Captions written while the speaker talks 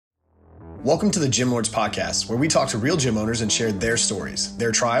Welcome to the Gym Lords Podcast, where we talk to real gym owners and share their stories,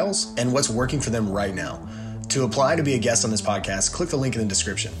 their trials, and what's working for them right now. To apply to be a guest on this podcast, click the link in the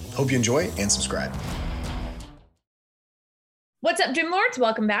description. Hope you enjoy and subscribe. What's up, Gym Lords?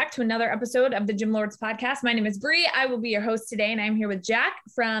 Welcome back to another episode of the Gym Lords Podcast. My name is Bree. I will be your host today, and I'm here with Jack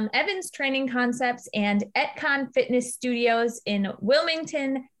from Evans Training Concepts and Etcon Fitness Studios in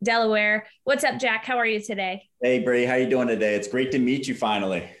Wilmington, Delaware. What's up, Jack? How are you today? Hey, Bree. How you doing today? It's great to meet you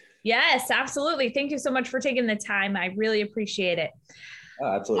finally. Yes, absolutely. Thank you so much for taking the time. I really appreciate it. Oh,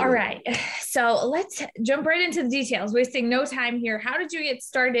 absolutely. All right. So let's jump right into the details, wasting no time here. How did you get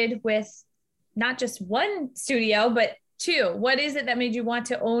started with not just one studio, but two? What is it that made you want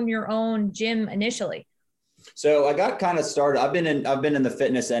to own your own gym initially? So I got kind of started. I've been in the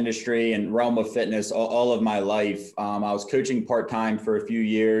fitness industry and realm of fitness all of my life. I was coaching part-time for a few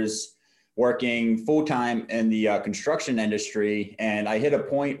years, working full-time in the construction industry. And I hit a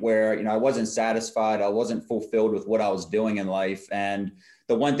point where, I wasn't satisfied. I wasn't fulfilled with what I was doing in life. And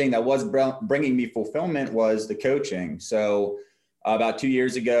the one thing that was bringing me fulfillment was the coaching. So about 2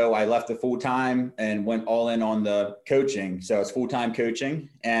 years ago, I left the full-time and went all in on the coaching. So it's full-time coaching,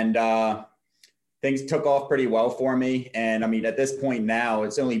 and things took off pretty well for me. And I mean, at this point now,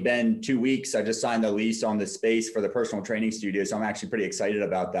 it's only been 2 weeks. I just signed the lease on the space for the personal training studio. So I'm actually pretty excited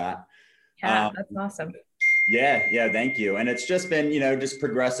about that. Yeah, that's awesome. Yeah. Thank you. And it's just been, just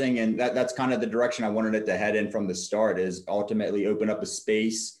progressing. And that's kind of the direction I wanted it to head in from the start, is ultimately open up a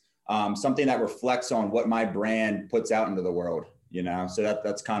space, something that reflects on what my brand puts out into the world. So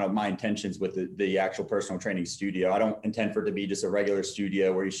that's kind of my intentions with the actual personal training studio. I don't intend for it to be just a regular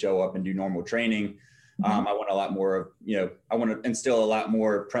studio where you show up and do normal training. I want a lot more of, I want to instill a lot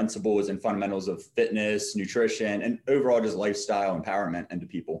more principles and fundamentals of fitness, nutrition, and overall just lifestyle empowerment into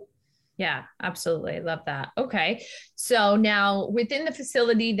people. Yeah, absolutely. Love that. Okay. So now within the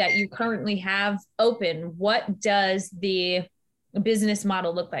facility that you currently have open, what does the business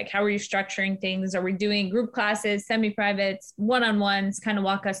model look like? How are you structuring things? Are we doing group classes, semi-privates, one-on-ones? Kind of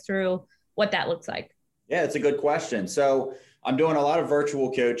walk us through what that looks like. Yeah, it's a good question. So I'm doing a lot of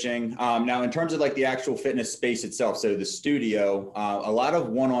virtual coaching. Now, in terms of like the actual fitness space itself, so the studio, a lot of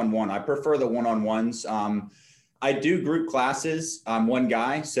one-on-one. I prefer the one-on-ones. I do group classes. I'm one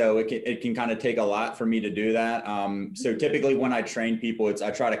guy, so it can kind of take a lot for me to do that. So typically when I train people,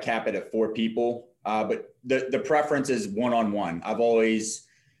 I try to cap it at 4 people. But the preference is one-on-one.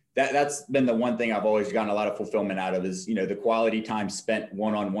 That's been the one thing I've always gotten a lot of fulfillment out of, is, the quality time spent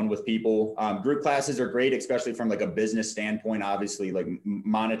one-on-one with people. Group classes are great, especially from like a business standpoint, obviously like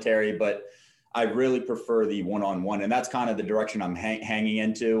monetary, but I really prefer the one-on-one, and that's kind of the direction I'm hanging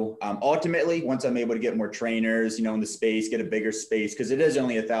into. Ultimately, once I'm able to get more trainers, in the space, get a bigger space, because it is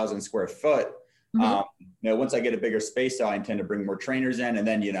only 1,000 square foot. Once I get a bigger space, I intend to bring more trainers in, and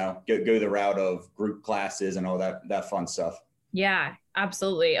then, go the route of group classes and all that fun stuff. Yeah,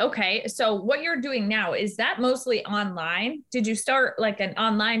 absolutely. Okay. So what you're doing now, is that mostly online? Did you start like an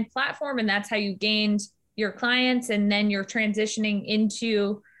online platform and that's how you gained your clients, and then you're transitioning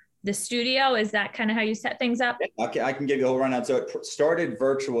into the studio? Is that kind of how you set things up? Okay, I can give you a whole rundown. So it started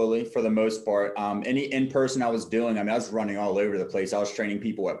virtually for the most part. Any in-person I was doing, I was running all over the place. I was training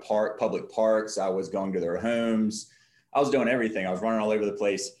people at public parks. I was going to their homes. I was doing everything. I was running all over the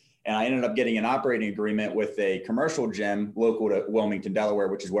place. And I ended up getting an operating agreement with a commercial gym local to Wilmington, Delaware,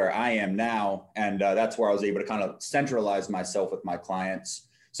 which is where I am now. And that's where I was able to kind of centralize myself with my clients.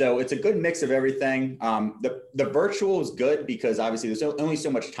 So it's a good mix of everything. The virtual is good because obviously there's only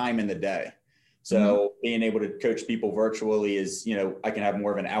so much time in the day. So being able to coach people virtually is, I can have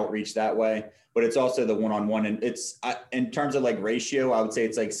more of an outreach that way, but it's also the one-on-one. And it's in terms of like ratio, I would say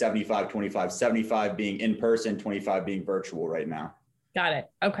it's like 75-25, 75 being in person, 25 being virtual right now. Got it.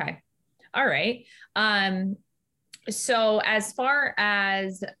 Okay. All right. So as far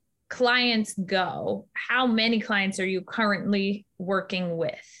as clients go, how many clients are you currently working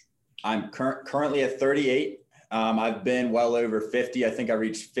with? I'm currently at 38. I've been well over 50. I think I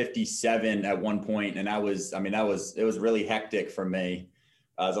reached 57 at one point, and it was really hectic for me.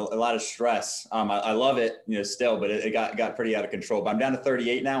 There's a lot of stress. I love it, still, but it got pretty out of control. But I'm down to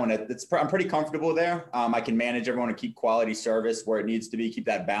 38 now, and I'm pretty comfortable there. I can manage everyone and keep quality service where it needs to be, keep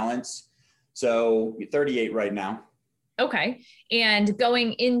that balance. So 38 right now. Okay. And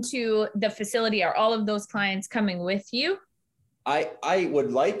going into the facility, are all of those clients coming with you? I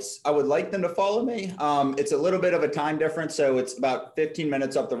would like them to follow me. It's a little bit of a time difference. So it's about 15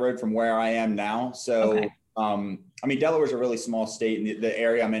 minutes up the road from where I am now. So, okay. Delaware's a really small state, and the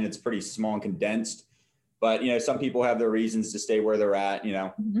area I'm in, it's pretty small and condensed. but, some people have their reasons to stay where they're at,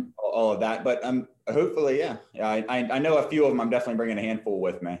 all of that. But hopefully, yeah. I know a few of them. I'm definitely bringing a handful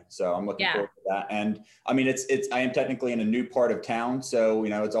with me. So I'm looking forward to that. And I mean, I am technically in a new part of town. So,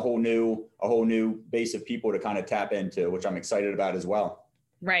 it's a whole new base of people to kind of tap into, which I'm excited about as well.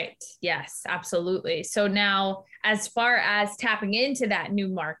 Right. Yes, absolutely. So now, as far as tapping into that new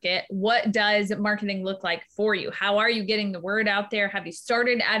market, what does marketing look like for you? How are you getting the word out there? Have you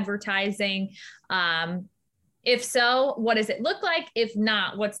started advertising? If so, what does it look like? If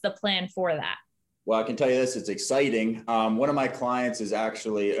not, what's the plan for that? Well, I can tell you this, it's exciting. One of my clients is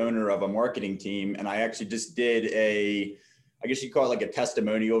actually owner of a marketing team, and I actually just did I guess you call it like a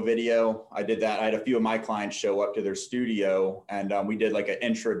testimonial video. I did that. I had a few of my clients show up to their studio, and we did like an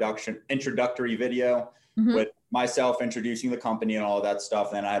introductory video with myself introducing the company and all of that stuff.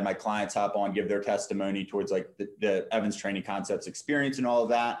 And then I had my clients hop on, give their testimony towards like the Evans Training Concepts experience and all of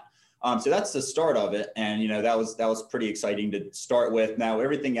that. So that's the start of it. And, that was pretty exciting to start with. Now,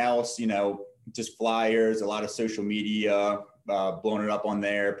 everything else, just flyers, a lot of social media, blowing it up on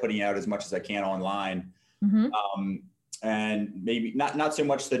there, putting out as much as I can online. And maybe not so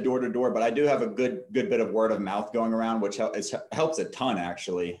much the door to door, but I do have a good bit of word of mouth going around, which helps a ton,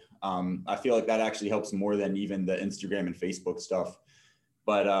 actually. I feel like that actually helps more than even the Instagram and Facebook stuff.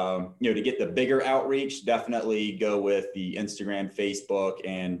 But, to get the bigger outreach, definitely go with the Instagram, Facebook,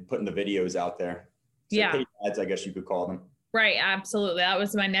 and putting the videos out there. So paid ads, I guess you could call them. Right. Absolutely. That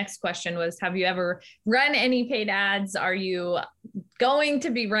was my next question was, have you ever run any paid ads? Are you going to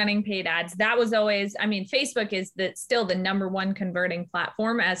be running paid ads? That was always, Facebook is still the number one converting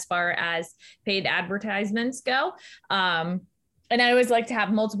platform as far as paid advertisements go. And I always like to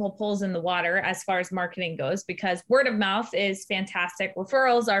have multiple pools in the water as far as marketing goes, because word of mouth is fantastic.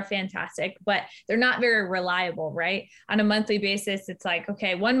 Referrals are fantastic, but they're not very reliable, right? On a monthly basis, it's like,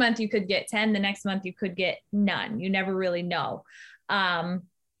 okay, 1 month you could get 10, the next month you could get none. You never really know.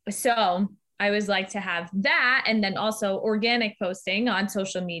 So I always like to have that. And then also organic posting on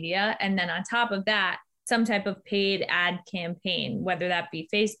social media. And then on top of that, some type of paid ad campaign, whether that be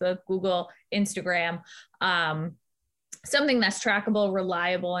Facebook, Google, Instagram, something that's trackable,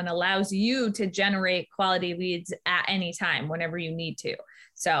 reliable, and allows you to generate quality leads at any time, whenever you need to.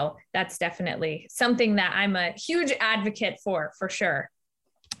 So that's definitely something that I'm a huge advocate for sure.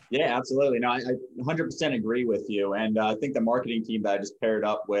 Yeah, absolutely. No, I 100% agree with you. And I think the marketing team that I just paired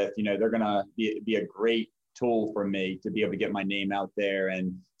up with, they're going to be a great tool for me to be able to get my name out there.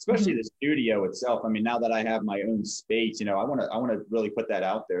 And especially the studio itself. Now that I have my own space, I want to really put that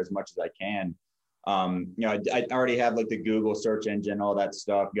out there as much as I can. I already have like the Google search engine, all that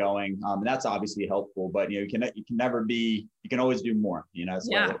stuff going. And that's obviously helpful, but you can always do more,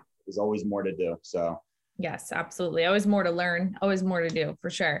 so there's always more to do. So yes, absolutely. Always more to learn, always more to do for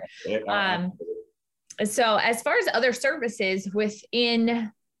sure. So as far as other services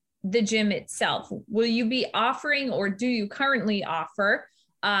within the gym itself, will you be offering, or do you currently offer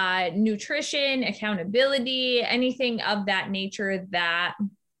nutrition, accountability, anything of that nature that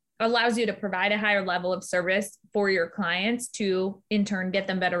allows you to provide a higher level of service for your clients to in turn get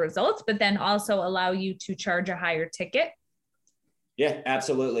them better results, but then also allow you to charge a higher ticket? Yeah,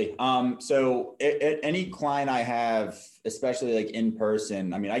 absolutely. So any client I have, especially like in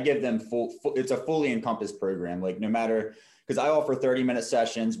person, I give them it's a fully encompassed program, like no matter, because I offer 30-minute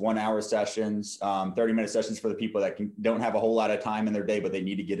sessions, 1-hour sessions, 30-minute sessions for the people that don't have a whole lot of time in their day, but they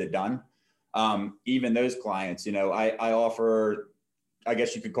need to get it done. Even those clients, I offer, I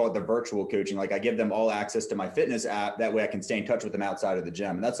guess you could call it the virtual coaching. Like I give them all access to my fitness app. That way I can stay in touch with them outside of the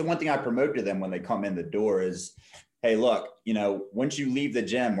gym. And that's the one thing I promote to them when they come in the door is, hey, look, once you leave the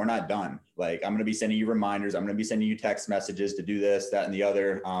gym, we're not done. Like I'm going to be sending you reminders. I'm going to be sending you text messages to do this, that, and the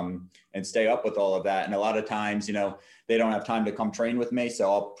other, and stay up with all of that. And a lot of times, they don't have time to come train with me.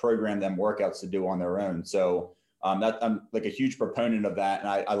 So I'll program them workouts to do on their own. So I'm like a huge proponent of that. And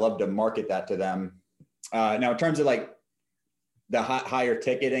I love to market that to them. Now in terms of like the higher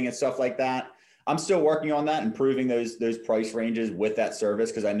ticketing and stuff like that, I'm still working on that, improving those price ranges with that service.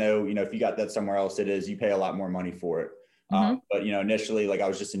 Cause I know, if you got that somewhere else, you pay a lot more money for it. But initially, like I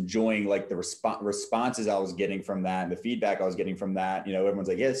was just enjoying like the responses I was getting from that and the feedback I was getting from that, everyone's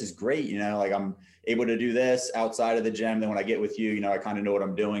like, yeah, this is great. Like I'm able to do this outside of the gym. Then when I get with you, I kind of know what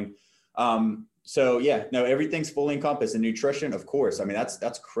I'm doing. So yeah, no, everything's fully encompassed. And nutrition, of course,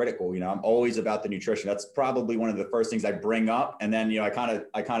 that's critical. I'm always about the nutrition. That's probably one of the first things I bring up. And then, I kind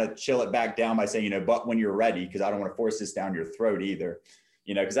of chill it back down by saying, but when you're ready, because I don't want to force this down your throat either,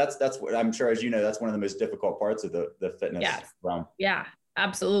 because that's what I'm sure, as that's one of the most difficult parts of the fitness realm. Yeah,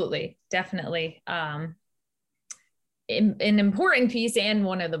 absolutely. Definitely. an important piece and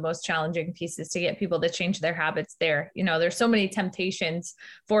one of the most challenging pieces to get people to change their habits there. There's so many temptations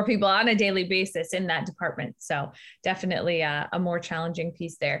for people on a daily basis in that department. So definitely a more challenging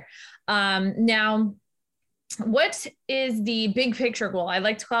piece there. Now, what is the big picture goal? I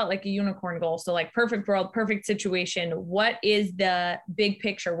like to call it like a unicorn goal. So like perfect world, perfect situation. What is the big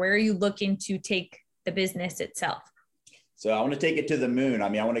picture? Where are you looking to take the business itself? So I want to take it to the moon. I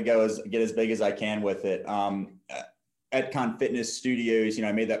mean, I want to get as big as I can with it. Etcon Fitness Studios,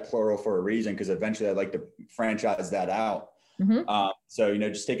 I made that plural for a reason, because eventually I'd like to franchise that out. So,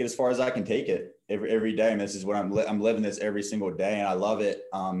 just take it as far as I can take it every day. And this is what I'm living this every single day, and I love it.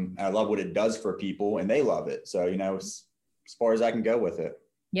 And I love what it does for people, and they love it. So, as far as I can go with it.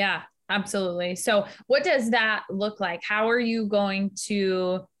 Yeah, absolutely. So what does that look like? How are you going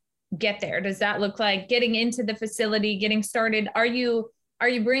to get there? Does that look like getting into the facility, getting started? Are you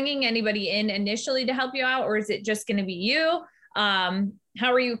bringing anybody in initially to help you out, or is it just going to be you?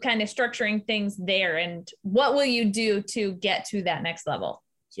 How are you kind of structuring things there, and what will you do to get to that next level?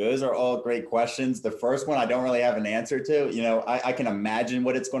 So those are all great questions. The first one, I don't really have an answer to. I can imagine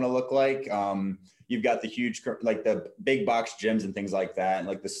what it's going to look like. You've got the huge, like the big box gyms and things like that, and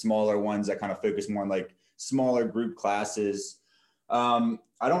like the smaller ones that kind of focus more on like smaller group classes.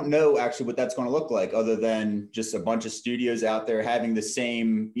 I don't know actually what that's going to look like, other than just a bunch of studios out there having the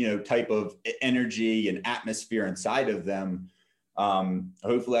same, type of energy and atmosphere inside of them.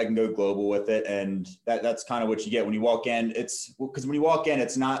 Hopefully I can go global with it. And that's kind of what you get when you walk in. It's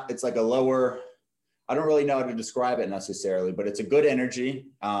like a lower, I don't really know how to describe it necessarily, but it's a good energy.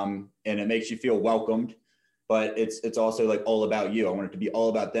 And it makes you feel welcomed, but it's also like all about you. I want it to be all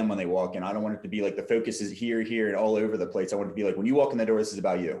about them when they walk in. I don't want it to be like the focus is here, and all over the place. I want it to be like, when you walk in the door, this is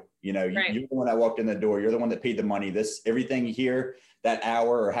about you. Right. You're the one that walked in the door. You're the one that paid the money. Everything here, that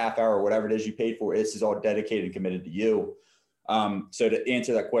hour or half hour, or whatever it is you paid for, this is all dedicated and committed to you. So to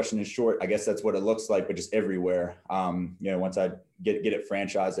answer that question in short, I guess that's what it looks like, but just everywhere. Once I get it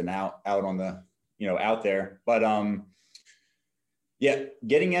franchised and out on the, out there, but,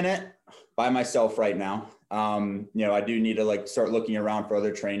 getting in it by myself right now. I do need to start looking around for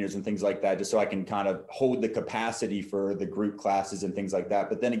other trainers and things like that, just so I can kind of hold the capacity for the group classes and things like that.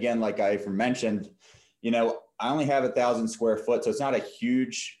 But then again, like I mentioned, I only have 1,000 square foot, so it's not a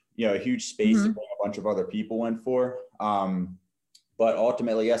huge space to bring a bunch of other people in for. But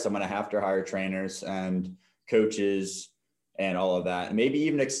ultimately, yes, I'm going to have to hire trainers and coaches and all of that, and maybe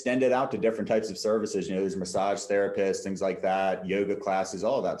even extend it out to different types of services. There's massage therapists, things like that, yoga classes,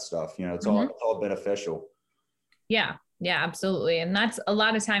 all of that stuff. It's all beneficial. Yeah, absolutely. And that's a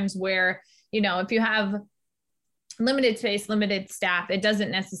lot of times where, if you have limited space, limited staff, it doesn't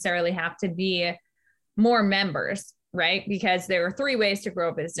necessarily have to be more members, right? Because there are 3 ways to grow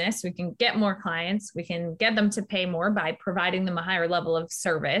a business. We can get more clients. We can get them to pay more by providing them a higher level of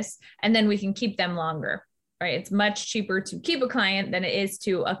service, and then we can keep them longer, right? It's much cheaper to keep a client than it is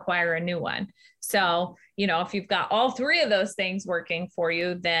to acquire a new one. So, if you've got all 3 of those things working for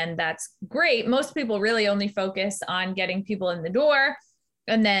you, then that's great. Most people really only focus on getting people in the door.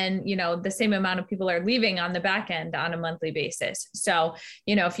 And then, the same amount of people are leaving on the back end on a monthly basis. So,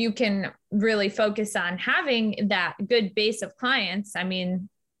 if you can really focus on having that good base of clients, I mean,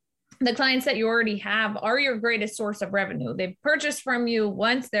 the clients that you already have are your greatest source of revenue. They've purchased from you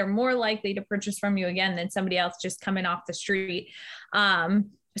once, they're more likely to purchase from you again than somebody else just coming off the street.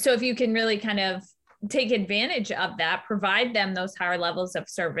 So if you can really kind of take advantage of that, provide them those higher levels of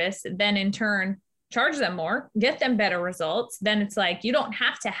service, then in turn, charge them more, get them better results, then it's like, you don't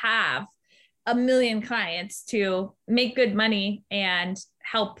have to have 1 million clients to make good money and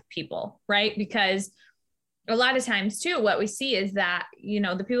help people, right? Because a lot of times too, what we see is that,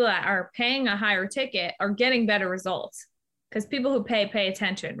 the people that are paying a higher ticket are getting better results, because people who pay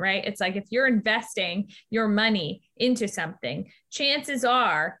attention, right? It's like, if you're investing your money into something, chances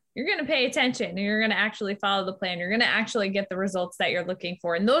are you're going to pay attention and you're going to actually follow the plan. You're going to actually get the results that you're looking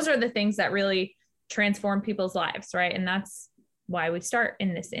for. And those are the things that really transform people's lives, right? And that's why we start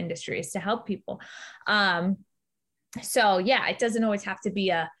in this industry, is to help people. So yeah, it doesn't always have to be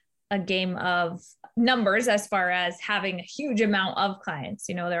a game of numbers as far as having a huge amount of clients.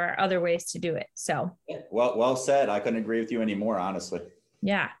 There are other ways to do it. So well said. I couldn't agree with you anymore, honestly.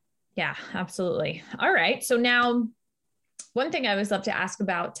 Yeah, absolutely. All right. So now one thing I always love to ask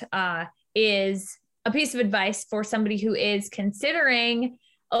about is a piece of advice for somebody who is considering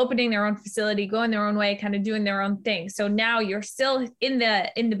opening their own facility, going their own way, kind of doing their own thing. So now you're still in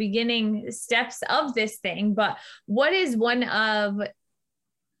the beginning steps of this thing, but what is one of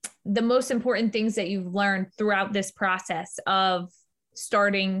the most important things that you've learned throughout this process of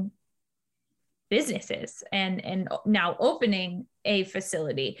starting businesses and now opening a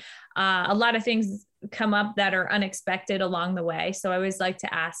facility. A lot of things come up that are unexpected along the way. So I always like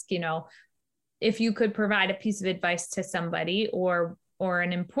to ask, if you could provide a piece of advice to somebody or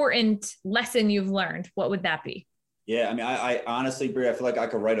an important lesson you've learned, what would that be? Yeah. I mean, I honestly, Brie, I feel like I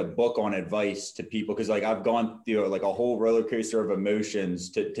could write a book on advice to people. Cause like I've gone through like a whole roller coaster of emotions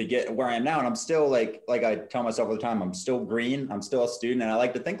to get where I am now. And I'm still like I tell myself all the time, I'm still green. I'm still a student. And I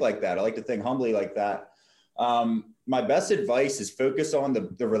like to think like that. I like to think humbly like that. My best advice is focus on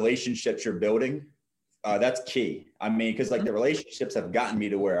the relationships you're building. That's key. I mean, cause like the relationships have gotten me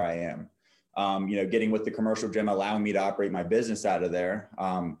to where I am. Getting with the commercial gym, allowing me to operate my business out of there,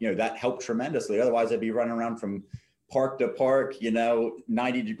 that helped tremendously. Otherwise I'd be running around from park to park,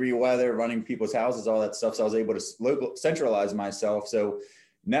 90-degree weather, running people's houses, all that stuff. So I was able to centralize myself. So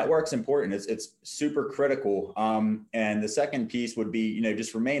network's important. It's super critical. And the second piece would be,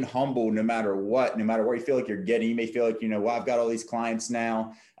 just remain humble no matter what, no matter where you feel like you're getting. You may feel like, well, I've got all these clients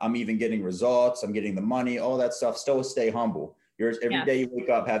now. I'm even getting results. I'm getting the money, all that stuff. Still stay humble. Every day you wake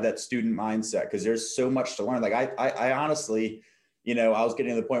up, have that student mindset, because there's so much to learn. Like I honestly, I was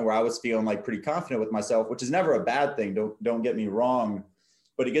getting to the point where I was feeling like pretty confident with myself, which is never a bad thing. Don't get me wrong,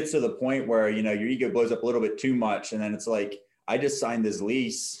 but it gets to the point where, your ego blows up a little bit too much. And then it's like, I just signed this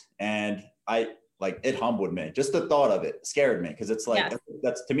lease and it humbled me. Just the thought of it scared me. Cause it's like,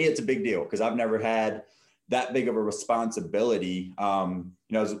 that's, to me, it's a big deal. Cause I've never had that big of a responsibility. I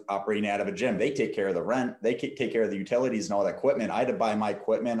was operating out of a gym. They take care of the rent. They take care of the utilities and all that equipment. I had to buy my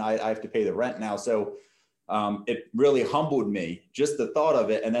equipment. I have to pay the rent now. So it really humbled me, just the thought of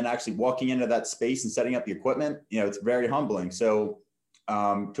it. And then actually walking into that space and setting up the equipment, it's very humbling. So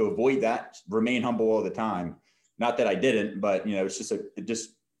to avoid that, remain humble all the time. Not that I didn't, but it's just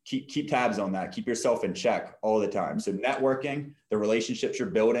keep tabs on that. Keep yourself in check all the time. So networking, the relationships you're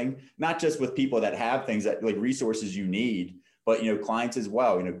building, not just with people that have things that like resources you need, but, clients as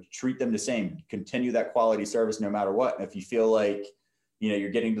well, treat them the same, continue that quality service no matter what. And if you feel like, you're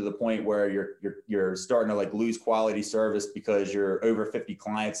getting to the point where you're starting to like lose quality service because you're over 50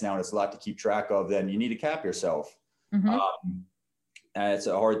 clients now and it's a lot to keep track of, then you need to cap yourself. And it's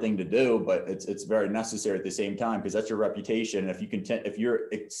a hard thing to do, but it's very necessary at the same time, because that's your reputation. And if you're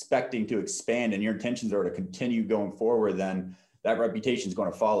expecting to expand and your intentions are to continue going forward, then that reputation is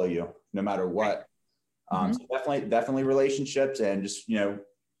going to follow you no matter what. So definitely relationships, and just,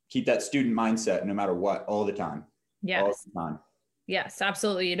 keep that student mindset no matter what, all the time. Yes. All the time. Yes,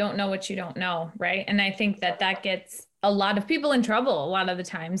 absolutely. You don't know what you don't know. Right. And I think that gets a lot of people in trouble a lot of the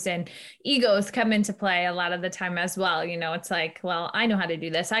times, and egos come into play a lot of the time as well. It's like, well, I know how to do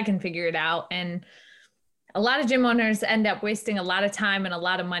this. I can figure it out. And a lot of gym owners end up wasting a lot of time and a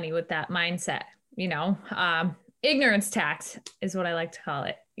lot of money with that mindset. Ignorance tax is what I like to call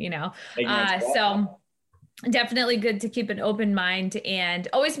it, so definitely good to keep an open mind and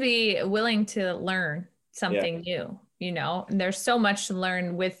always be willing to learn something new, and there's so much to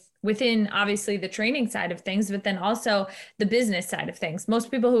learn within obviously the training side of things, but then also the business side of things.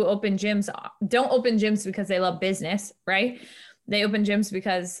 Most people who open gyms don't open gyms because they love business, right? They open gyms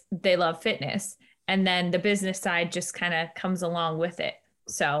because they love fitness. And then the business side just kind of comes along with it.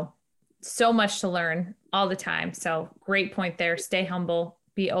 So much to learn all the time. So great point there. Stay humble,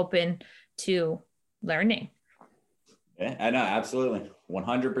 be open to learning. Yeah, I know. Absolutely.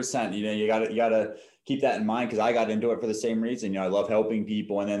 100%. You gotta keep that in mind, because I got into it for the same reason. I love helping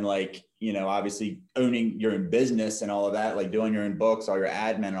people. And then obviously owning your own business and all of that, like doing your own books, all your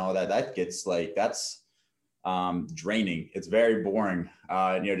admin and all that, that gets that's draining. It's very boring,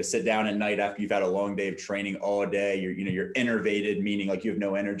 to sit down at night after you've had a long day of training all day. You're innervated, meaning like you have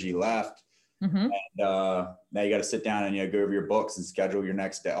no energy left. And now you got to sit down and, go over your books and schedule your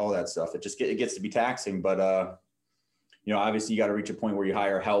next day, all that stuff. It gets to be taxing, but, obviously you got to reach a point where you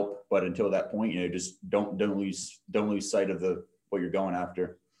hire help, but until that point, just don't lose sight of what you're going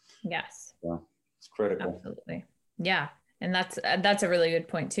after. Yes. So it's critical. Absolutely. Yeah. And that's a really good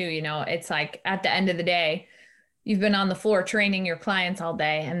point too. It's like at the end of the day, you've been on the floor training your clients all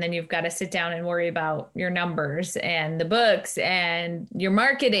day, and then you've got to sit down and worry about your numbers and the books and your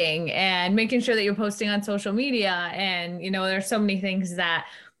marketing and making sure that you're posting on social media. And, there's so many things that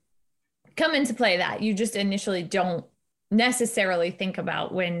come into play that you just initially don't necessarily think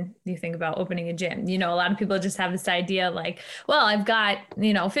about when you think about opening a gym. A lot of people just have this idea like, well, I've got,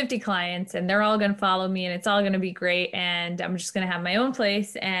 50 clients and they're all going to follow me and it's all going to be great. And I'm just going to have my own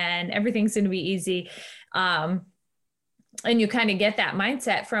place and everything's going to be easy. And you kind of get that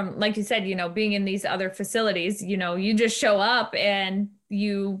mindset from, like you said, being in these other facilities, you just show up and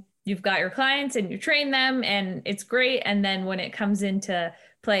you've got your clients and you train them and it's great. And then when it comes into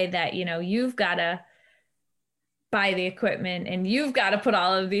play that, you've got to buy the equipment and you've got to put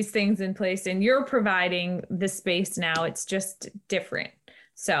all of these things in place and you're providing the space now. It's just different.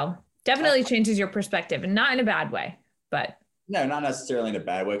 So definitely changes your perspective, and not in a bad way, but. No, not necessarily in a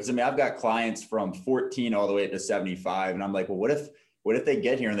bad way. Because I've got clients from 14 all the way to 75. And I'm like, well, what if they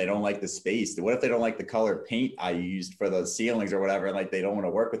get here and they don't like the space? What if they don't like the color paint I used for the ceilings or whatever? And like, they don't want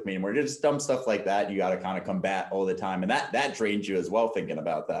to work with me anymore. Just dumb stuff like that. You got to kind of combat all the time. And that drains you as well, thinking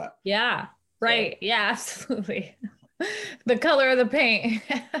about that. Yeah. Right. So. Yeah, absolutely. The color of the paint.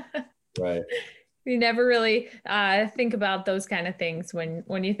 Right. You never really think about those kind of things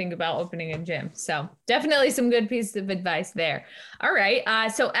when you think about opening a gym. So definitely some good pieces of advice there. All right.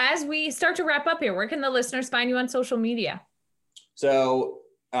 So as we start to wrap up here, where can the listeners find you on social media? So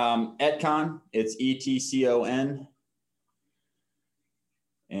Etcon, it's ETCON.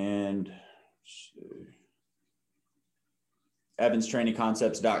 And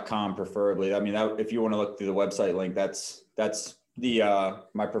evanstrainingconcepts.com preferably. I mean, if you want to look through the website link, that's the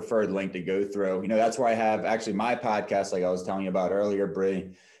my preferred link to go through. That's where I have actually my podcast, like I was telling you about earlier, Bree.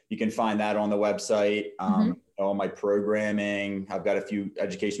 You can find that on the website. All my programming. I've got a few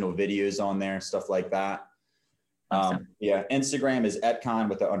educational videos on there, stuff like that. Awesome. Yeah, Instagram is @con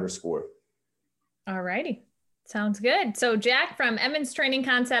with the _. All righty. Sounds good. So Jack from Evans Training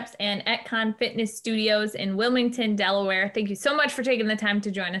Concepts and @con Fitness Studios in Wilmington, Delaware. Thank you so much for taking the time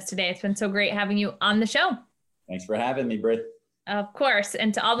to join us today. It's been so great having you on the show. Thanks for having me, Britt. Of course.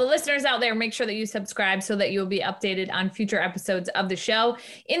 And to all the listeners out there, make sure that you subscribe so that you'll be updated on future episodes of the show.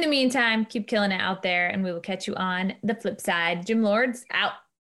 In the meantime, keep killing it out there, and we will catch you on the flip side. Gym Lords out.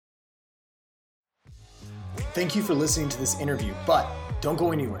 Thank you for listening to this interview, but don't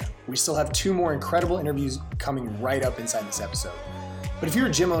go anywhere. We still have 2 more incredible interviews coming right up inside this episode. But if you're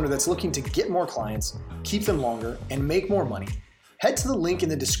a gym owner that's looking to get more clients, keep them longer, and make more money, head to the link in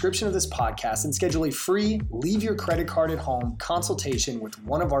the description of this podcast and schedule a free leave your credit card at home consultation with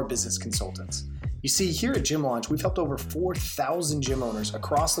one of our business consultants. You see, here at Gym Launch, we've helped over 4,000 gym owners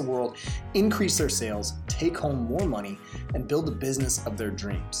across the world increase their sales, take home more money, and build the business of their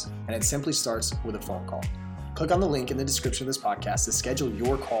dreams. And it simply starts with a phone call. Click on the link in the description of this podcast to schedule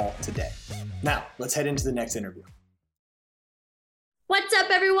your call today. Now, let's head into the next interview. What's up,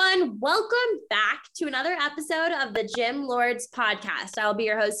 everyone? Welcome back to another episode of the Gym Lords podcast. I'll be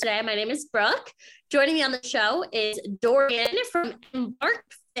your host today. My name is Brooke. Joining me on the show is Dorian from Embark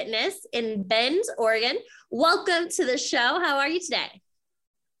Fitness in Bend, Oregon. Welcome to the show. How are you today?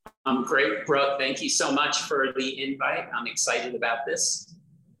 I'm great, Brooke. Thank you so much for the invite. I'm excited about this.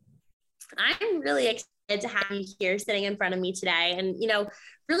 I'm really excited to have you here sitting in front of me today. And,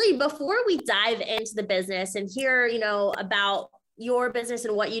 really before we dive into the business and hear, about your business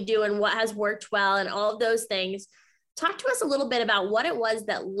and what you do and what has worked well and all of those things, talk to us a little bit about what it was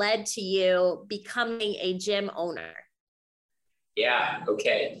that led to you becoming a gym owner. Yeah.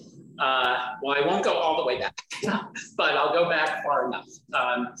 Okay. Well, I won't go all the way back, but I'll go back far enough.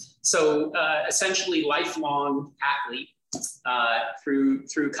 So essentially lifelong athlete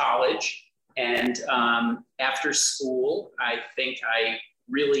through college. And after school, I think I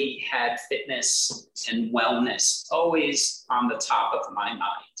really had fitness and wellness always on the top of my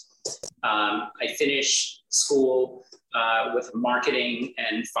mind. I finished school with marketing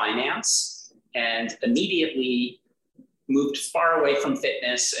and finance and immediately moved far away from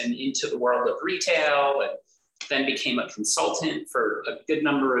fitness and into the world of retail, and then became a consultant for a good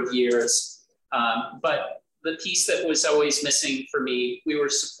number of years. But the piece that was always missing for me, we were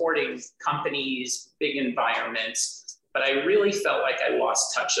supporting companies, big environments, but I really felt like I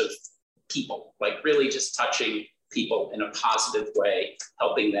lost touch of people, like really just touching people in a positive way,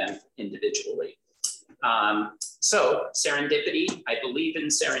 helping them individually. So serendipity, I believe in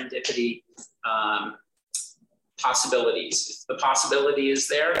serendipity, possibilities. If the possibility is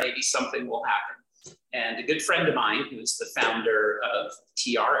there, maybe something will happen. And a good friend of mine, who's the founder of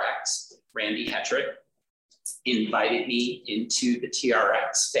TRX, Randy Hetrick, invited me into the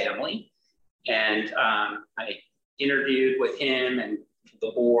TRX family. And I interviewed with him and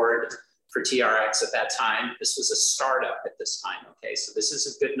the board for TRX at that time. This was a startup at this time, okay? So this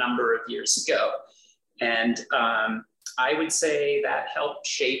is a good number of years ago. And I would say that helped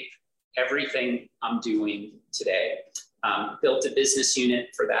shape everything I'm doing today. Built a business unit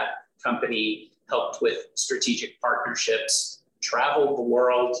for that company, helped with strategic partnerships, traveled the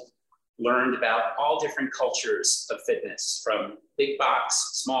world, learned about all different cultures of fitness, from big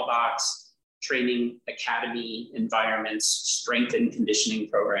box, small box, training academy environments, strength and conditioning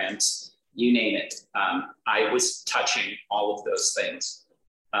programs, you name it. I was touching all of those things.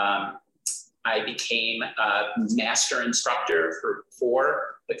 I became a master instructor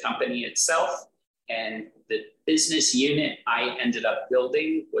for the company itself. And the business unit I ended up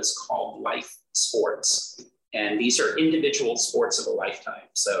building was called Life Sports. And these are individual sports of a lifetime.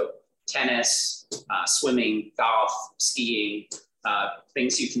 So tennis, swimming, golf, skiing,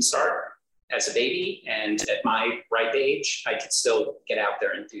 things you can start as a baby. And at my ripe age, I could still get out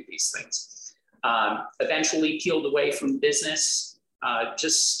there and do these things. Eventually peeled away from business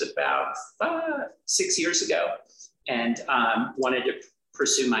just about 6 years ago, and wanted to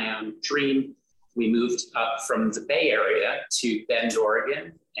pursue my own dream. We moved up from the Bay Area to Bend,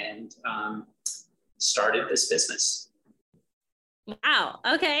 Oregon, and started this business. Wow.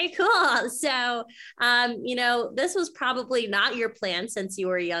 Okay, cool. So, this was probably not your plan since you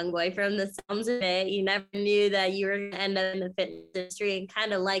were a young boy. From the sounds of it, you never knew that you were going to end up in the fitness industry. And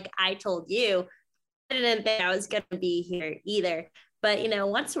kind of like I told you, I didn't think I was going to be here either. But,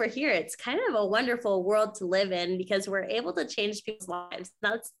 once we're here, it's kind of a wonderful world to live in because we're able to change people's lives.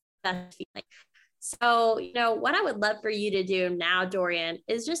 That's the best feeling. So, what I would love for you to do now, Dorian,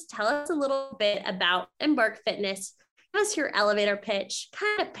 is just tell us a little bit about Embark Fitness. Give us your elevator pitch,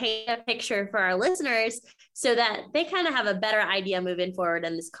 kind of paint a picture for our listeners so that they kind of have a better idea moving forward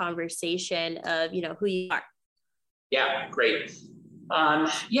in this conversation of, who you are. Yeah, great.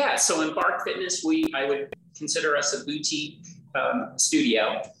 So Embark Fitness, I would consider us a boutique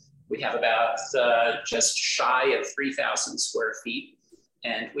studio. We have about just shy of 3,000 square feet.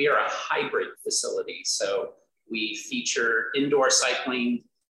 And we are a hybrid facility. So we feature indoor cycling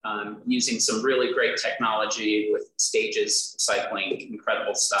using some really great technology with Stages cycling,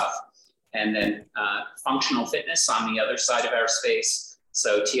 incredible stuff. And then functional fitness on the other side of our space.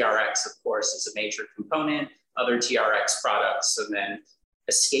 So TRX, of course, is a major component, other TRX products, and then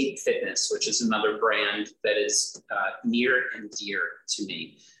Escape Fitness, which is another brand that is near and dear to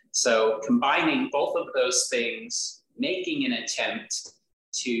me. So combining both of those things, making an attempt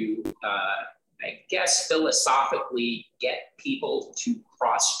to, philosophically get people to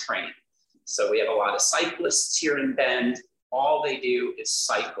cross-train. So we have a lot of cyclists here in Bend. All they do is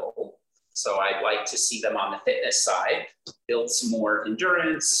cycle. So I'd like to see them on the fitness side, build some more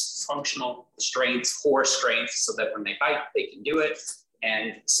endurance, functional strength, core strength, so that when they bike, they can do it.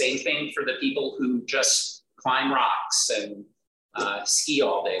 And same thing for the people who just climb rocks and ski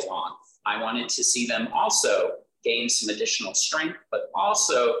all day long. I wanted to see them also gain some additional strength, but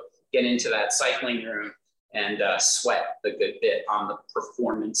also get into that cycling room and sweat a good bit on the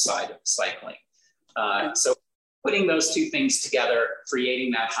performance side of cycling. So putting those two things together,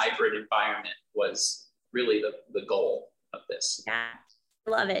 creating that hybrid environment was really the goal of this. Yeah,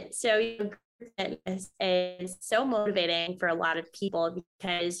 I love it. So fitness is so motivating for a lot of people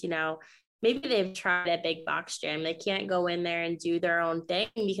because, maybe they've tried a big box gym. They can't go in there and do their own thing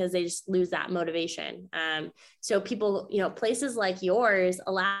because they just lose that motivation. So people, places like yours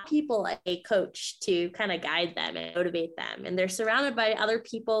allow people a coach to kind of guide them and motivate them. And they're surrounded by other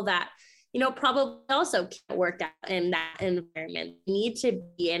people that, probably also can't work out in that environment. They need to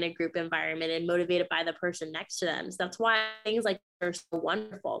be in a group environment and motivated by the person next to them. So that's why things like are so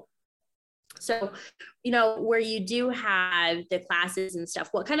wonderful. So, where you do have the classes and stuff,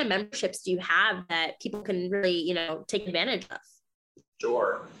 what kind of memberships do you have that people can really, take advantage of?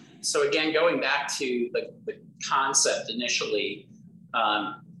 Sure. So again, going back to the concept initially,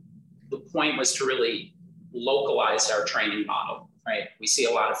 the point was to really localize our training model, right? We see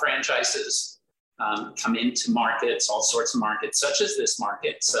a lot of franchises come into markets, all sorts of markets, such as this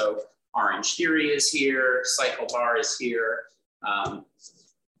market. So Orange Theory is here, Cycle Bar is here,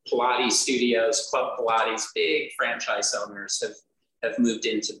 Pilates studios, Club Pilates, big franchise owners have moved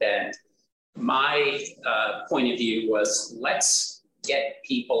into Bend. My point of view was let's get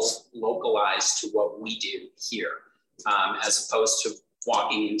people localized to what we do here, as opposed to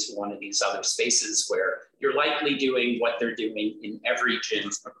walking into one of these other spaces where you're likely doing what they're doing in every gym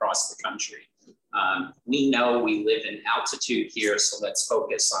across the country. We know we live in altitude here, so let's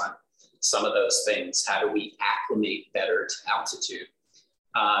focus on some of those things. How do we acclimate better to altitude?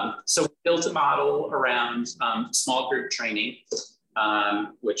 So we built a model around small group training,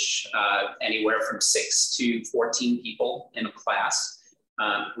 which anywhere from 6 to 14 people in a class.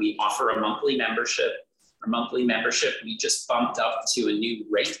 We offer a monthly membership. Our monthly membership, we just bumped up to a new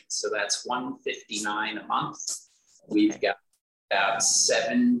rate. So that's $159 a month. We've got about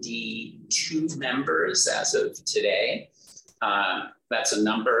 72 members as of today. That's a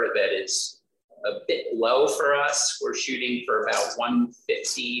number that is a bit low for us. We're shooting for about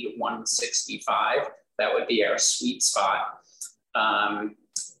 150 to 165. That would be our sweet spot.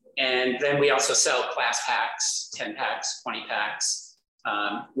 And then we also sell class packs, 10 packs, 20 packs.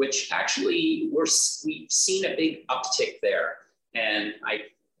 which actually we've seen a big uptick there. And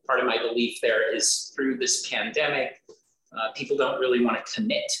part of my belief there is through this pandemic, people don't really want to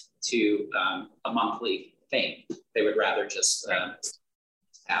commit to a monthly thing. They would rather just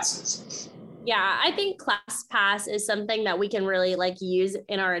passes. Yeah, I think Class Pass is something that we can really use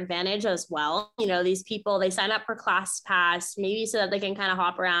in our advantage as well. These people, they sign up for Class Pass, maybe so that they can kind of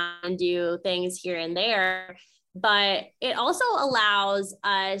hop around and do things here and there. But it also allows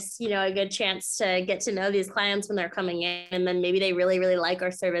us, a good chance to get to know these clients when they're coming in, and then maybe they really, really like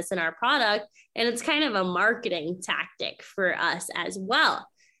our service and our product. And it's kind of a marketing tactic for us as well.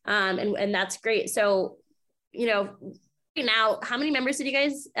 And that's great. So, now, how many members did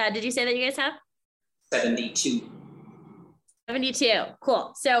you say that you guys have? 72. 72.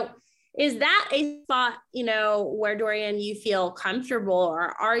 Cool. So is that a spot, where, Dorian, you feel comfortable,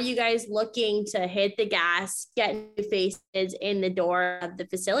 or are you guys looking to hit the gas, get new faces in the door of the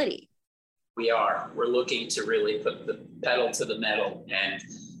facility? We're looking to really put the pedal to the metal and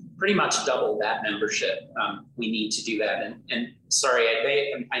pretty much double that membership. We need to do that. And sorry,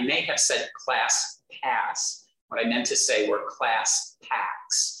 I may have said Class Pass. What I meant to say were Class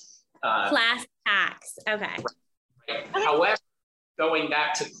Packs. Class Packs. Okay. Right. However, going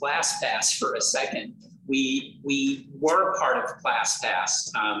back to Class Pass for a second, we were part of Class Pass.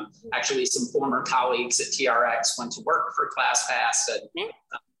 Actually, some former colleagues at TRX went to work for Class Pass, and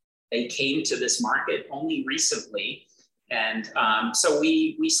they came to this market only recently. And so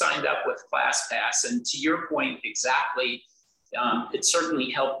we signed up with Class Pass. And to your point, exactly, it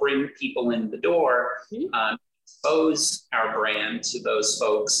certainly helped bring people in the door, expose our brand to those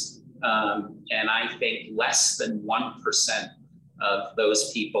folks. And I think less than 1% of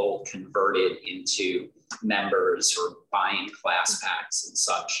those people converted into members or buying Class Packs and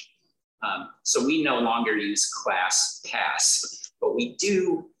such. So we no longer use Class Pass, but we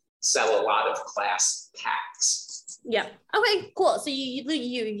do sell a lot of Class Packs. Yeah. Okay, cool. So you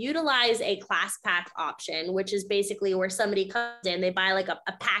utilize a class pack option, which is basically where somebody comes in, they buy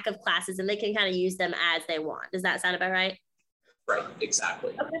a pack of classes, and they can kind of use them as they want. Does that sound about right? Right,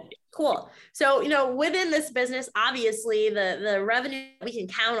 exactly. Okay, cool. So, within this business, obviously the revenue we can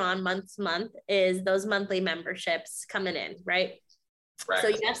count on month to month is those monthly memberships coming in, right? Right. So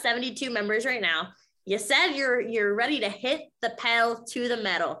you have 72 members right now. You said you're ready to hit the pedal to the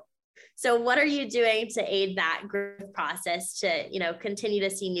metal. So what are you doing to aid that growth process to, continue to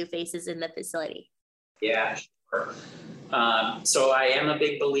see new faces in the facility? Yeah, sure. So I am a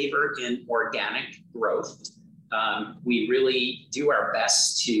big believer in organic growth. We really do our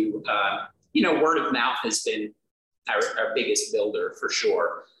best to, word of mouth has been our biggest builder for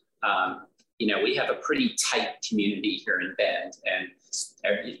sure. We have a pretty tight community here in Bend, and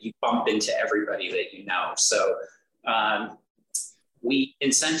you bump into everybody that you know. So we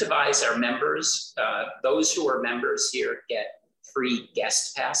incentivize our members. Those who are members here get free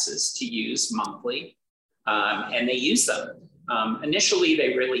guest passes to use monthly, and they use them. Initially,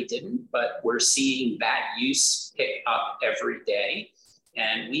 they really didn't, but we're seeing that use pick up every day.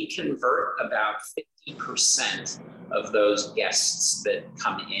 And we convert about 50% of those guests that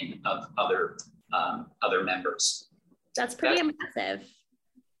come in of other members. That's pretty impressive.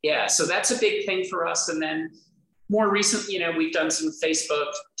 Yeah, so that's a big thing for us. And then more recently, we've done some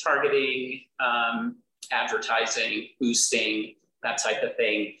Facebook targeting, advertising, boosting, that type of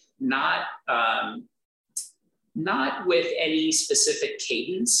thing. Not with any specific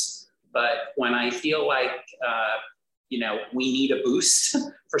cadence, but when I feel like, we need a boost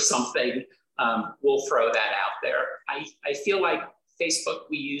for something, we'll throw that out there. I feel like Facebook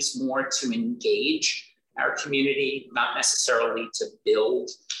we use more to engage our community, not necessarily to build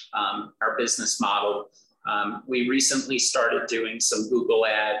our business model. We recently started doing some Google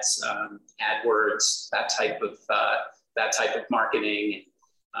ads, AdWords, that type of marketing,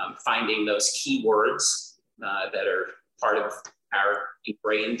 finding those keywords that are part of our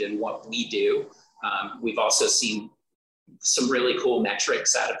ingrained in what we do. We've also seen some really cool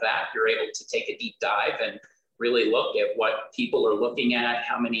metrics out of that. You're able to take a deep dive and really look at what people are looking at,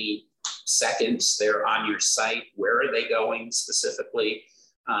 how many seconds they're on your site, where are they going specifically.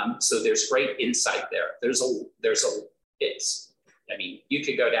 So there's great insight there. You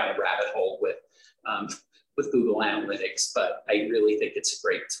could go down a rabbit hole with Google Analytics, but I really think it's a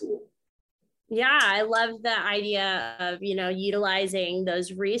great tool. Yeah, I love the idea of, utilizing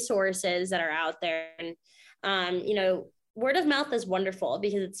those resources that are out there. And, word of mouth is wonderful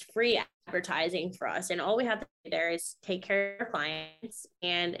because it's free advertising for us. And all we have to do there is take care of our clients.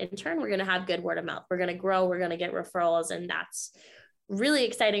 And in turn, we're going to have good word of mouth. We're going to grow, we're going to get referrals. And that's really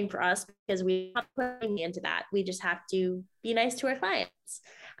exciting for us because we have putting into that. We just have to be nice to our clients.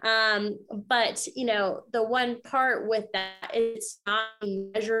 But the one part with that, it's not a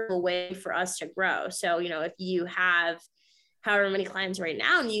measurable way for us to grow. So, if you have however many clients right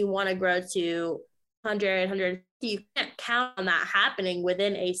now and you want to grow to 100, you can't count on that happening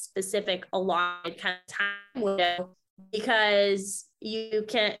within a specific allotted kind of time window, because you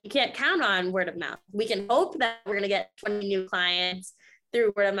can't count on word of mouth. We can hope that we're going to get 20 new clients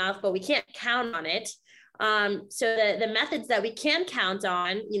through word of mouth, but we can't count on it. So the methods that we can count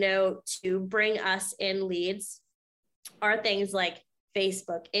on, to bring us in leads are things like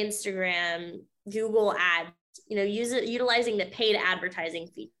Facebook, Instagram, Google ads, utilizing the paid advertising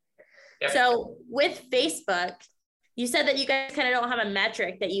feature. Yep. So with Facebook, you said that you guys kind of don't have a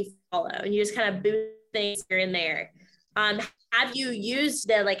metric that you follow and you just kind of boost things here and there. Have you used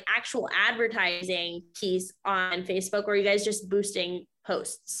the actual advertising piece on Facebook, or are you guys just boosting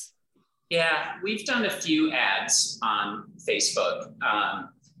posts? Yeah, we've done a few ads on Facebook,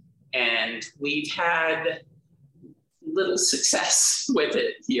 and we've had little success with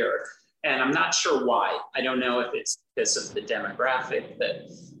it here. And I'm not sure why. I don't know if it's because of the demographic that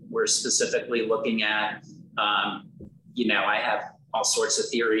we're specifically looking at. I have all sorts of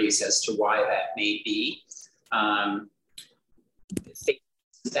theories as to why that may be.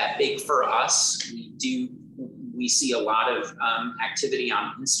 That big for us. We see a lot of activity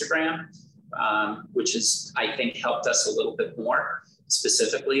on Instagram, which has, I think, helped us a little bit more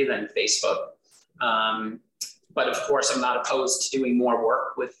specifically than Facebook. But of course, I'm not opposed to doing more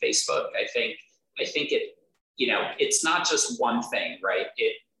work with Facebook. I think it, it's not just one thing, right?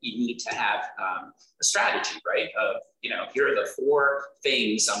 You need to have a strategy, right? Of, here are the 4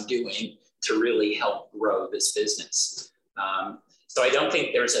 things I'm doing to really help grow this business. So I don't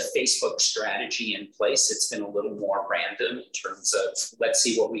think there's a Facebook strategy in place. It's been a little more random in terms of, let's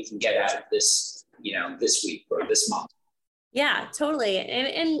see what we can get out of this, this week or this month. Yeah, totally.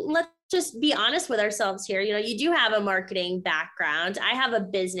 And let's just be honest with ourselves here. You do have a marketing background. I have a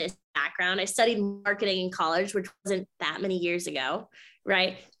business background. I studied marketing in college, which wasn't that many years ago,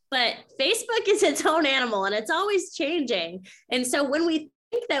 right? But Facebook is its own animal and it's always changing. And so when we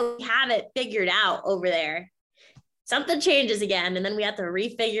think that we have it figured out over there, something changes again, and then we have to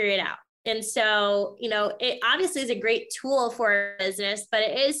refigure it out. And so, it obviously is a great tool for our business, but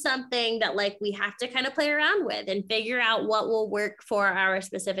it is something that we have to kind of play around with and figure out what will work for our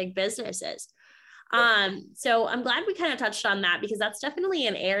specific businesses. So I'm glad we kind of touched on that, because that's definitely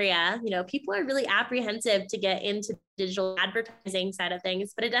an area, people are really apprehensive to get into the digital advertising side of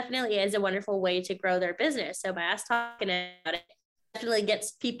things, but it definitely is a wonderful way to grow their business. So by us talking about it, definitely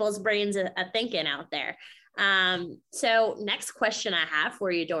gets people's brains a thinking out there. So next question I have for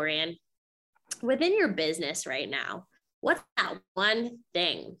you, Dorian, within your business right now, what's that one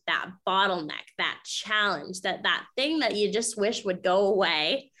thing, that bottleneck, that challenge, that thing that you just wish would go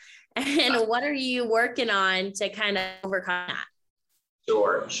away? And what are you working on to kind of overcome that?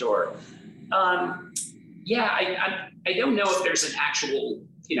 Sure. Yeah, I don't know if there's an actual,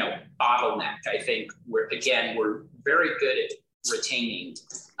 bottleneck. I think we're very good at retaining,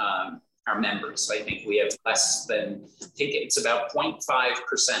 our members. I think we have less than, I think it's about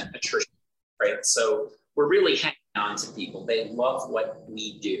 0.5% attrition, right? So we're really hanging on to people. They love what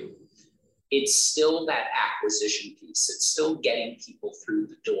we do. It's still that acquisition piece. It's still getting people through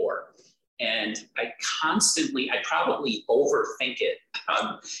the door. And I probably overthink it.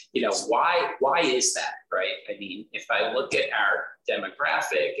 Why is that, right? I mean, if I look at our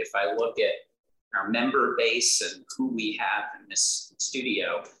demographic, if I look at our member base and who we have in this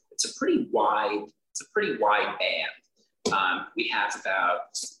studio, it's a pretty wide band. We have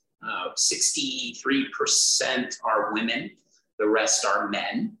about 63% are women, the rest are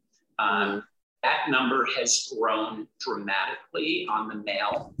men. That number has grown dramatically on the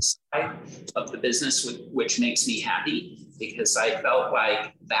male side of the business, which makes me happy, because I felt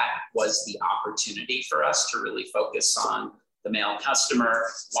like that was the opportunity for us to really focus on the male customer.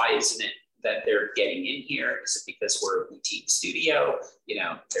 Why isn't it that they're getting in here? Is it because we're a boutique studio?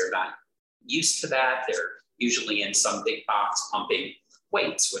 They're not used to that. They're usually in some big box pumping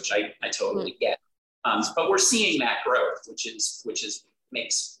weights, which I totally get. But we're seeing that growth, which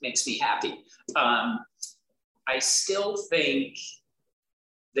makes me happy. I still think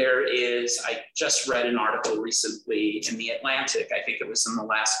I just read an article recently in The Atlantic, I think it was in the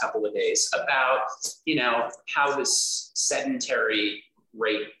last couple of days, about, how this sedentary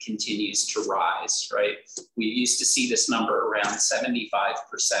rate continues to rise, right? We used to see this number around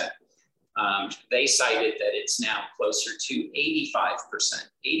 75%. They cited that it's now closer to 85%.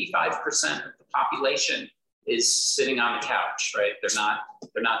 85% of the population is sitting on the couch, right?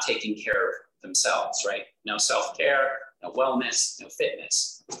 They're not taking care of themselves, right? No self-care, no wellness, no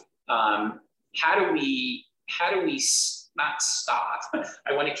fitness. How do we not stop?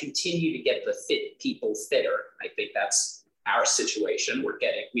 I want to continue to get the fit people fitter. I think that's our situation.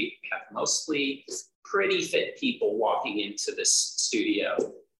 We have mostly pretty fit people walking into this studio,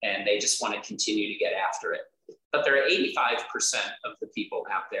 and they just want to continue to get after it. But there are 85% of the people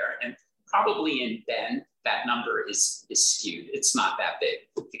out there, and probably in Bend, that number is skewed. It's not that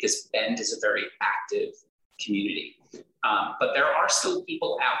big because Bend is a very active community. But there are still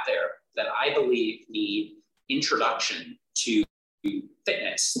people out there that I believe need introduction to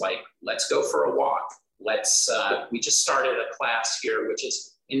fitness, like let's go for a walk. We just started a class here, which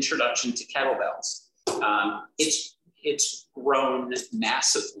is Introduction to Kettlebells. It's grown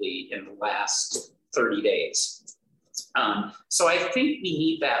massively in the last 30 days. So I think we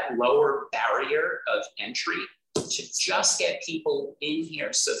need that lower barrier of entry to just get people in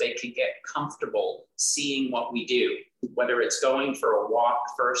here so they can get comfortable seeing what we do, whether it's going for a walk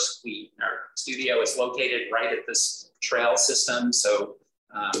first. Our studio is located right at this trail system. So,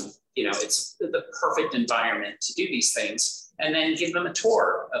 it's the perfect environment to do these things, and then give them a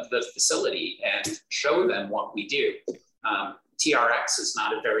tour of the facility and show them what we do. TRX is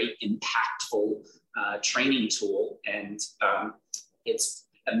not a very impactful training tool, and it's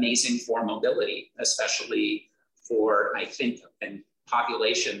amazing for mobility, especially for, I think, a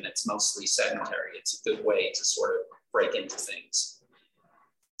population that's mostly sedentary. It's a good way to sort of break into things.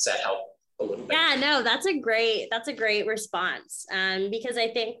 Does that help a little bit? Yeah, no, that's a great response. Because I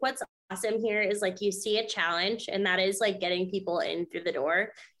think what's awesome here is like you see a challenge, and that is like getting people in through the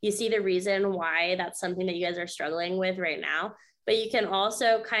door. You see the reason why that's something that you guys are struggling with right now, but you can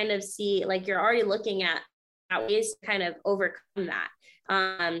also kind of see like you're already looking at ways to kind of overcome that.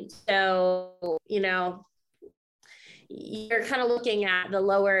 So, you're kind of looking at the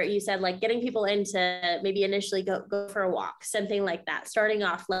lower, you said like getting people into maybe initially go for a walk, something like that, starting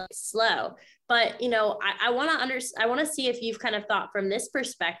off like slow. But, I want to see if you've kind of thought from this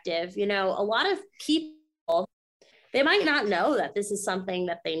perspective. A lot of people, they might not know that this is something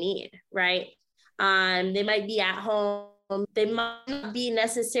that they need, right? They might be at home. They might not be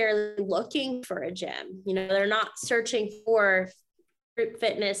necessarily looking for a gym. They're not searching for group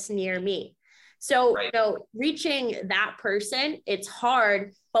fitness near me. So, right. Reaching that person, it's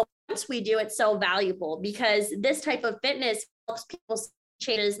hard, but once we do, it's so valuable because this type of fitness helps people see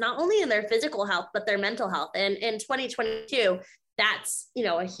changes not only in their physical health, but their mental health. And in 2022, that's,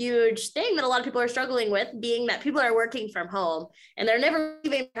 a huge thing that a lot of people are struggling with, being that people are working from home and they're never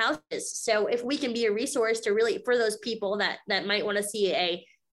leaving their houses. So if we can be a resource to really, for those people that might want to see a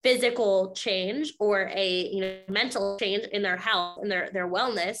physical change or a, mental change in their health and their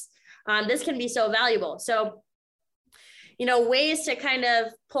wellness, this can be so valuable. So, ways to kind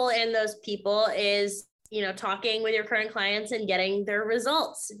of pull in those people is, talking with your current clients and getting their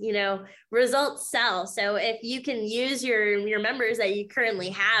results. Results sell. So if you can use your members that you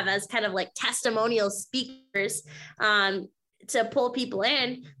currently have as kind of like testimonial speakers to pull people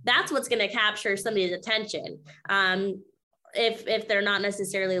in, that's what's going to capture somebody's attention if they're not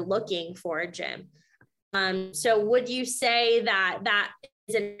necessarily looking for a gym. So would you say that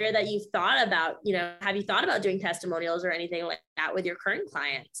is an area that you've thought about, have you thought about doing testimonials or anything like that with your current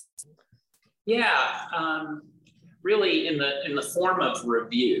clients? Yeah, really in the form of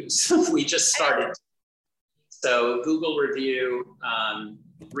reviews. We just started. So Google review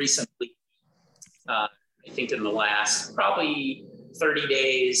recently, I think in the last probably 30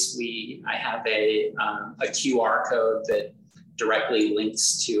 days, I have a QR code that directly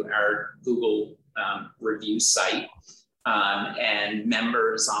links to our Google review site. And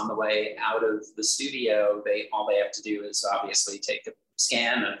members on the way out of the studio, all they have to do is obviously take a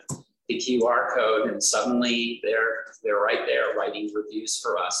scan of the QR code, and suddenly they're right there writing reviews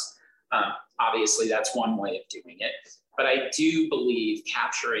for us. Obviously, that's one way of doing it, but I do believe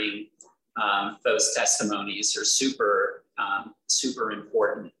capturing those testimonies are super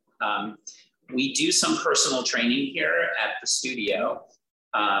important. We do some personal training here at the studio.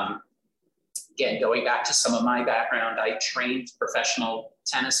 Again, going back to some of my background, I trained professional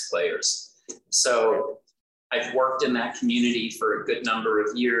tennis players. So I've worked in that community for a good number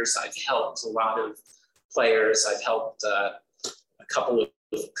of years. I've helped a lot of players. I've helped a couple of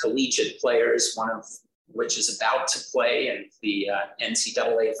collegiate players, one of which is about to play in the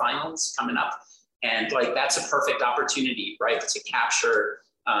NCAA finals coming up. And that's a perfect opportunity, right, to capture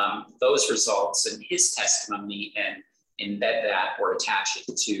those results and his testimony and embed that or attach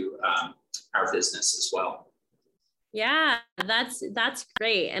it to our business as well. Yeah, that's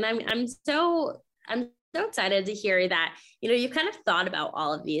great. And I'm so so excited to hear that, you've kind of thought about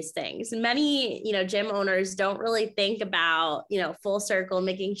all of these things. Many, gym owners don't really think about, full circle,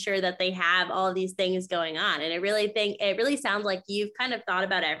 making sure that they have all of these things going on. And it really sounds like you've kind of thought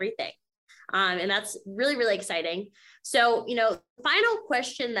about everything. And that's really, really exciting. So, final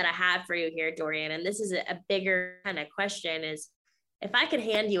question that I have for you here, Dorian, and this is a bigger kind of question, is if I could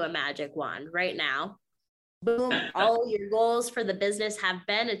hand you a magic wand right now, boom, all your goals for the business have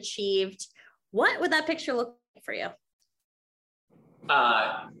been achieved, what would that picture look like for you?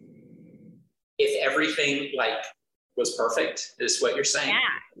 If everything was perfect, is what you're saying?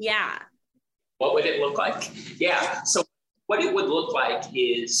 Yeah. What would it look like? Yeah. So what it would look like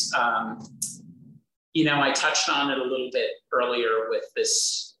is, I touched on it a little bit earlier with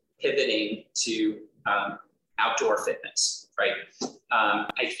this pivoting to outdoor fitness, right?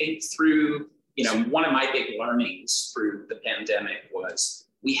 I think through, one of my big learnings through the pandemic was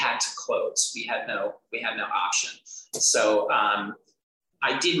we had to close. We had no option. So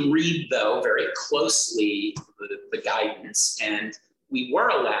I did read, though, very closely the guidance, and we were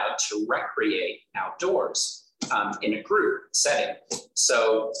allowed to recreate outdoors in a group setting.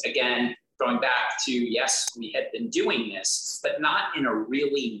 So again, going back to, yes, we had been doing this, but not in a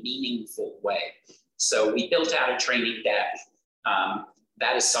really meaningful way. So we built out a training deck.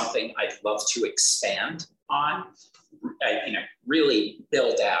 That is something I'd love to expand on. Really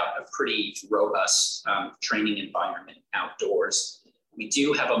build out a pretty robust training environment outdoors. We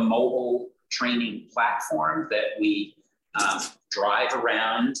do have a mobile training platform that we drive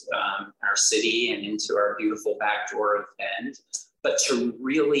around our city and into our beautiful back door of Bend, but to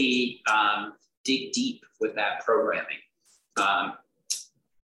really dig deep with that programming.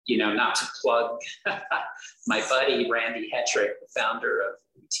 Not to plug my buddy, Randy Hetrick, the founder of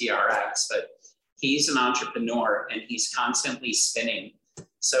TRX, but he's an entrepreneur and he's constantly spinning.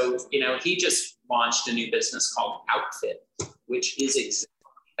 So, he just launched a new business called Outfit, which is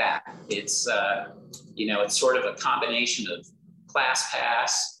exactly that. It's, it's sort of a combination of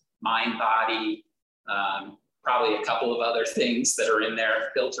ClassPass, MindBody, probably a couple of other things that are in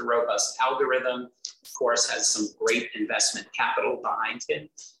there, built a robust algorithm, of course, has some great investment capital behind him,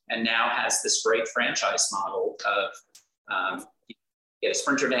 and now has this great franchise model of you get a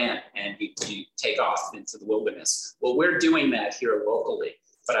Sprinter van and you take off into the wilderness. Well, we're doing that here locally,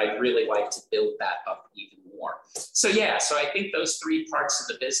 but I'd really like to build that up even more. So I think those three parts of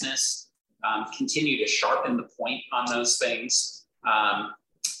the business continue to sharpen the point on those things.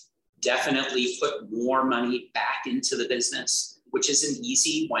 Definitely put more money back into the business, which isn't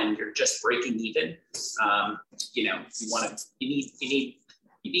easy when you're just breaking even.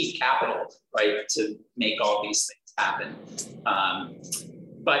 You need capital, right, to make all these things happen.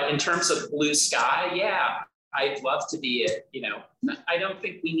 But in terms of blue sky, I'd love to be I don't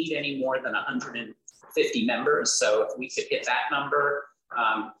think we need any more than 150 members. So if we could hit that number,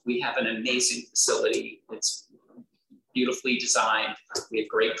 we have an amazing facility. It's beautifully designed. We have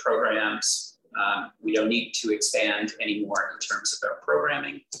great programs. We don't need to expand anymore in terms of our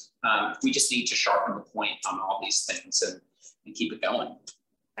programming. We just need to sharpen the point on all these things and keep it going.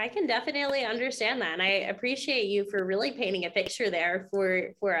 I can definitely understand that. And I appreciate you for really painting a picture there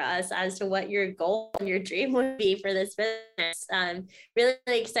for us as to what your goal and your dream would be for this business. Really,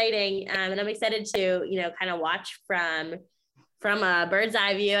 really exciting. And I'm excited to, kind of watch from a bird's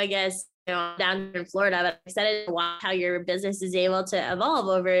eye view, I guess, down in Florida, but I'm excited to watch how your business is able to evolve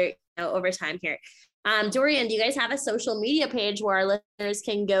over time here. Dorian, do you guys have a social media page where our listeners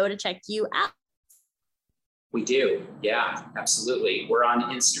can go to check you out? We do. Yeah, absolutely. We're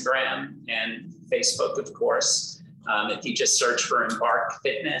on Instagram and Facebook, of course. If you just search for Embark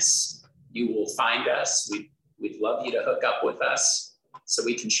Fitness, you will find us. We'd love you to hook up with us so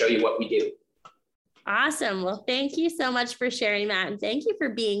we can show you what we do. Awesome. Well, thank you so much for sharing that. And thank you for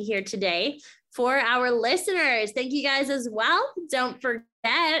being here today. For our listeners, thank you guys as well. Don't forget,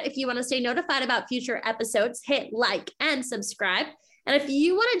 if you want to stay notified about future episodes, hit like and subscribe. And if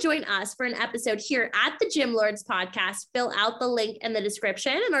you want to join us for an episode here at the Gym Lords podcast, fill out the link in the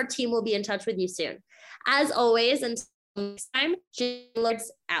description and our team will be in touch with you soon. As always, until next time, Gym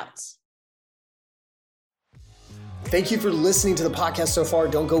Lords out. Thank you for listening to the podcast so far.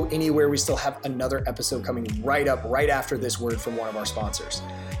 Don't go anywhere. We still have another episode coming right after this word from one of our sponsors.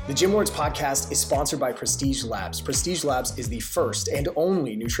 The Gym Lords podcast is sponsored by Prestige Labs. Prestige Labs is the first and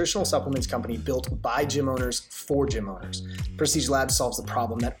only nutritional supplements company built by gym owners for gym owners. Prestige Labs solves the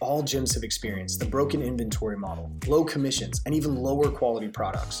problem that all gyms have experienced: the broken inventory model, low commissions, and even lower quality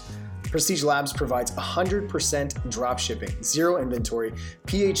products. Prestige Labs provides 100% drop shipping, zero inventory,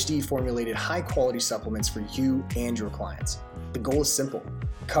 PhD formulated high quality supplements for you and your clients. The goal is simple: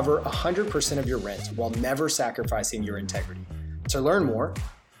 Cover 100% of your rent while never sacrificing your integrity. To learn more,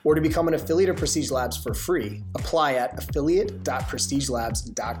 or to become an affiliate of Prestige Labs for free, apply at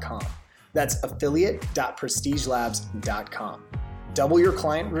affiliate.prestigelabs.com. That's affiliate.prestigelabs.com. Double your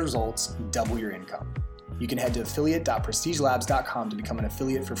client results, double your income. You can head to affiliate.prestigelabs.com to become an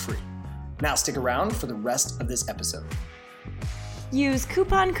affiliate for free. Now stick around for the rest of this episode. Use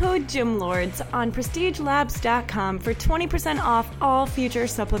coupon code GYMLORDS on prestigelabs.com for 20% off all future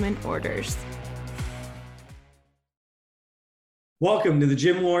supplement orders. Welcome to the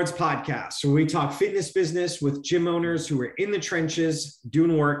Gym Lords podcast, where we talk fitness business with gym owners who are in the trenches,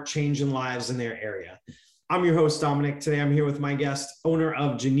 doing work, changing lives in their area. I'm your host, Dominic. Today, I'm here with my guest, owner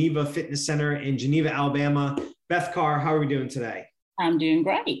of Geneva Fitness Center in Geneva, Alabama, Beth Carr. How are we doing today? I'm doing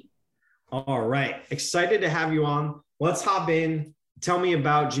great. All right. Excited to have you on. Let's hop in. Tell me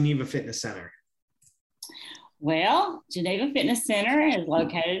about Geneva Fitness Center. Well, Geneva Fitness Center is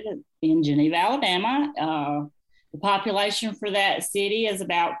located in Geneva, Alabama. The population for that city is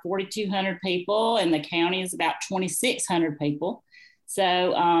about 4,200 people, and the county is about 2,600 people.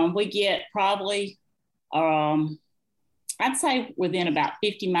 So we get probably, I'd say within about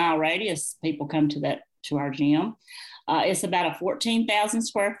 50-mile radius, people come to our gym. It's about a 14,000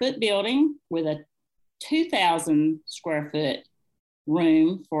 square foot building with a 2,000 square foot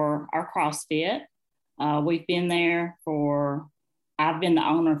room for our CrossFit. We've been there I've been the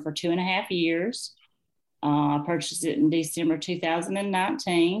owner for 2.5 years. I purchased it in December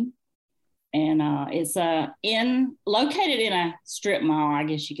 2019, and it's located in a strip mall, I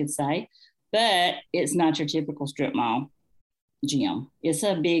guess you could say, but it's not your typical strip mall gym. It's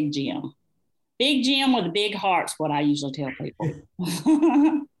a big gym with a big heart's what I usually tell people.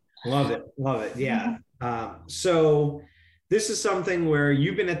 Love it. Yeah. So this is something where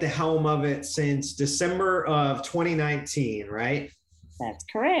you've been at the helm of it since December of 2019, right? That's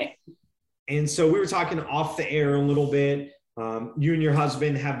correct. And so we were talking off the air a little bit. You and your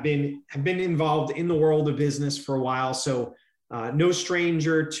husband have been involved in the world of business for a while. So no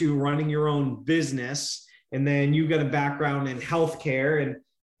stranger to running your own business. And then you got a background in healthcare. And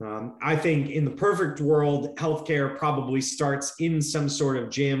I think in the perfect world, healthcare probably starts in some sort of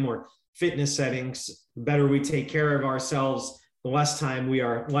gym or fitness settings. The better we take care of ourselves, the less time we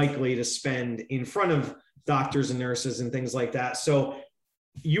are likely to spend in front of doctors and nurses and things like that. So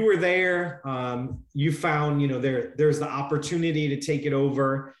you were there, you found, there's the opportunity to take it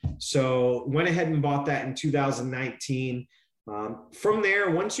over. So went ahead and bought that in 2019. From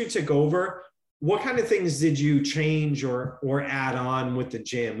there, once you took over, what kind of things did you change or add on with the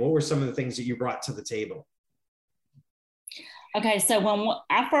gym? What were some of the things that you brought to the table? Okay, so when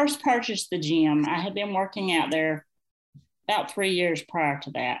I first purchased the gym, I had been working out there about 3 years prior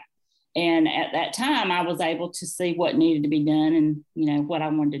to that. And at that time, I was able to see what needed to be done and, what I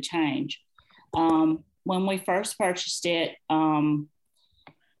wanted to change. When we first purchased it, the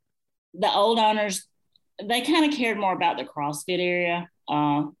old owners, they kind of cared more about the CrossFit area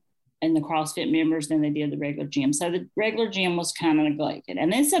and the CrossFit members than they did the regular gym. So the regular gym was kind of neglected.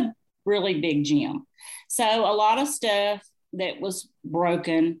 And it's a really big gym. So a lot of stuff that was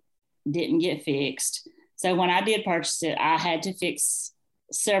broken didn't get fixed. So when I did purchase it, I had to fix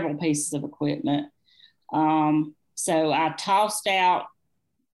several pieces of equipment. So I tossed out,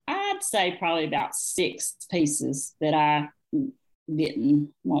 I'd say probably about 6 pieces that I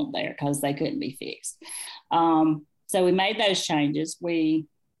didn't want there because they couldn't be fixed. So we made those changes. We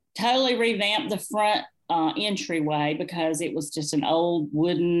totally revamped the front entryway because it was just an old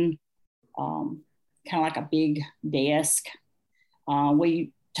wooden, kind of like a big desk.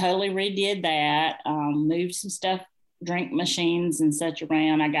 We totally redid that, moved some stuff, drink machines and such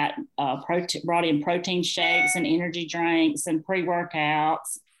around. I got brought in protein shakes and energy drinks and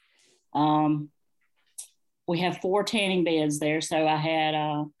pre-workouts. We have 4 tanning beds there. So I had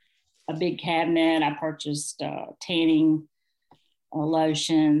a big cabinet. I purchased tanning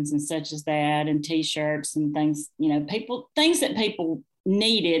lotions and such as that, and t-shirts and things, things that people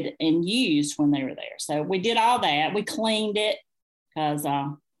needed and used when they were there. So we did all that. We cleaned it because,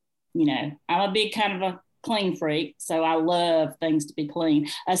 I'm a big kind of a clean freak. So I love things to be clean,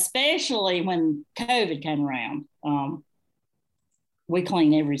 especially when COVID came around. We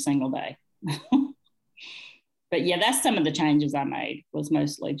clean every single day. But yeah, that's some of the changes I made, was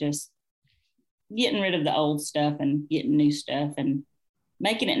mostly just getting rid of the old stuff and getting new stuff and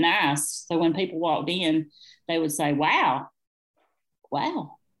making it nice. So when people walked in, they would say, wow,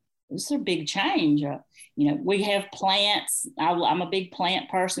 this is a big change. We have plants. I'm a big plant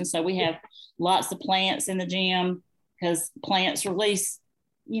person. So we have lots of plants in the gym because plants release,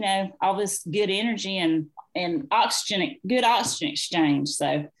 all this good energy and good oxygen exchange.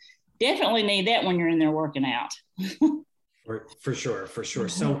 So definitely need that when you're in there working out. For sure.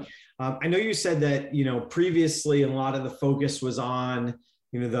 So I know you said that, previously a lot of the focus was on,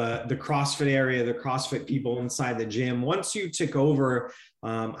 the CrossFit area, the CrossFit people inside the gym. Once you took over,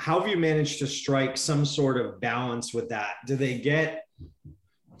 how have you managed to strike some sort of balance with that? Do they get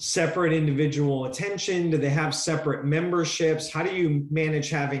separate individual attention? Do they have separate memberships? How do you manage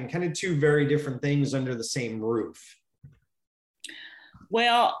having kind of two very different things under the same roof?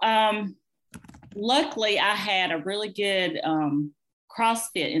 Well, luckily I had a really good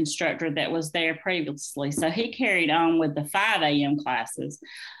CrossFit instructor that was there previously. So he carried on with the 5 a.m. classes.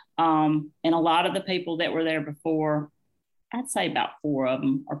 And a lot of the people that were there before, I'd say about 4 of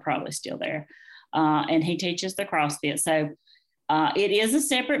them are probably still there. And he teaches the CrossFit. So it is a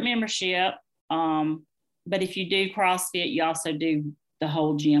separate membership. But if you do CrossFit, you also do the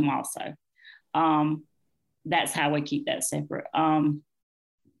whole gym also. That's how we keep that separate.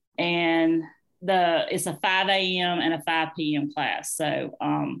 And it's a 5 a.m. and a 5 p.m. class. So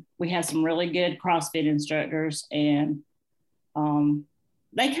we have some really good CrossFit instructors, and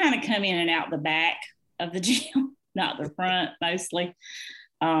they kind of come in and out the back of the gym, not the front mostly.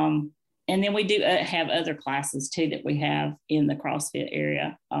 And then we do have other classes too that we have in the CrossFit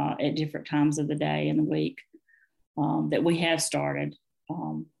area at different times of the day and the week that we have started.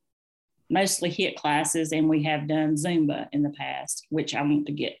 Mostly HIIT classes, and we have done Zumba in the past, which I want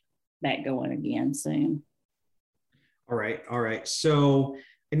to get that going again soon. All right. So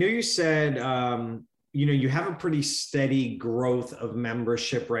I know you said, you have a pretty steady growth of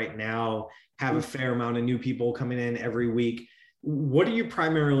membership right now, have a fair amount of new people coming in every week. What are you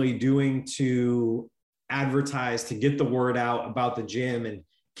primarily doing to advertise, to get the word out about the gym and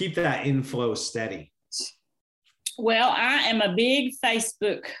keep that inflow steady? Well, I am a big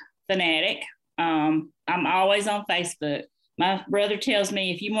Facebook fanatic. I'm always on Facebook. My brother tells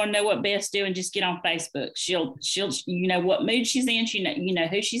me, if you want to know what Beth's doing, just get on Facebook. She'll, what mood she's in. You know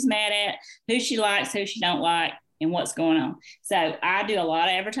who she's mad at, who she likes, who she don't like, and what's going on. So I do a lot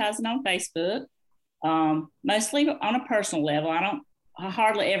of advertising on Facebook, mostly on a personal level. I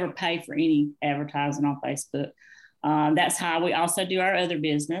hardly ever pay for any advertising on Facebook. That's how we also do our other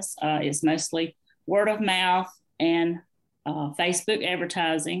business. It's mostly word of mouth and Facebook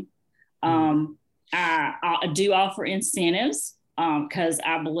advertising. I do offer incentives because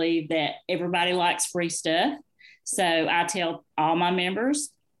I believe that everybody likes free stuff. So I tell all my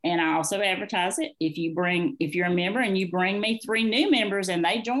members, and I also advertise it. If you're a member and you bring me 3 new members and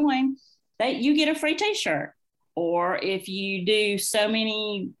they join, you get a free t-shirt. Or if you do so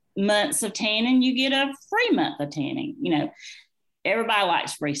many months of tanning, you get a free month of tanning. Everybody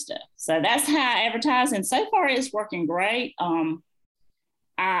likes free stuff. So that's how I advertise. And so far it's working great.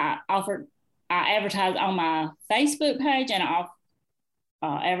 I advertise on my Facebook page, and I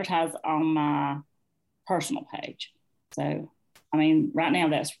advertise on my personal page. So, right now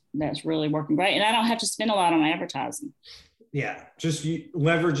that's really working great. And I don't have to spend a lot on advertising. Yeah. Just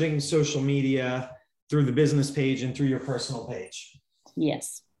leveraging social media through the business page and through your personal page.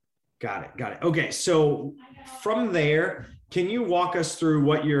 Yes. Got it. Okay. So from there, can you walk us through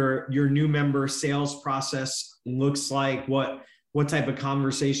what your new member sales process looks like? What type of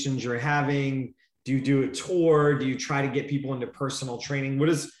conversations you're having? Do you do a tour? Do you try to get people into personal training? What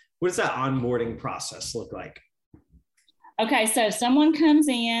does that onboarding process look like? Okay, so if someone comes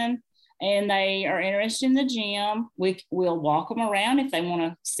in and they are interested in the gym, we'll walk them around if they want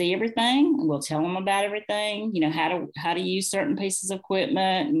to see everything. We'll tell them about everything, how to use certain pieces of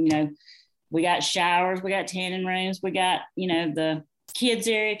equipment. We got showers, we got tanning rooms, we got, the kids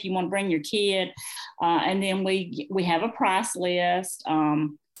area if you want to bring your kid. And then we have a price list.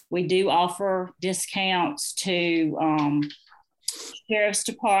 We do offer discounts to sheriff's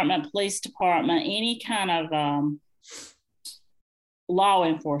department, police department, any kind of law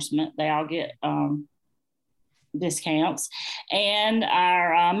enforcement. They all get discounts. And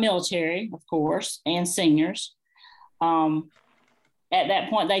our military, of course, and seniors. At that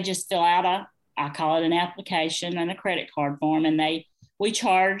point, they just fill out I call it an application and a credit card form, and we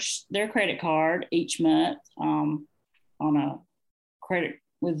charge their credit card each month on a credit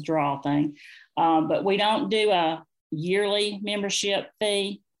withdrawal thing. But we don't do a yearly membership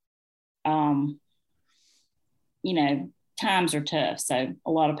fee. Times are tough, so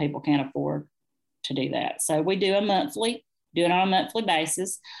a lot of people can't afford to do that. So we do it on a monthly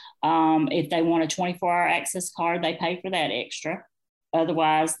basis. If they want a 24-hour access card, they pay for that extra.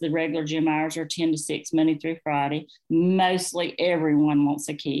 Otherwise, the regular gym hours are 10 to 6, Monday through Friday. Mostly everyone wants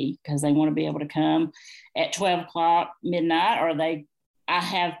a key because they want to be able to come at 12 o'clock midnight, or they I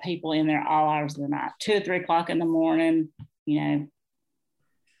have people in there all hours of the night, 2 or 3 o'clock in the morning,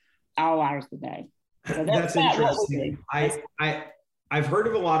 all hours of the day. So that's interesting. I've heard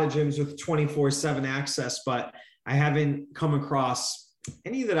of a lot of gyms with 24/7 access, but I haven't come across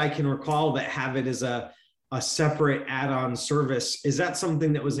any that I can recall that have it as a separate add-on service. Is that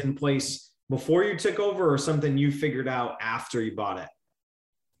something that was in place before you took over, or something you figured out after you bought it?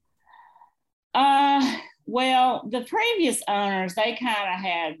 Well, the previous owners, they kind of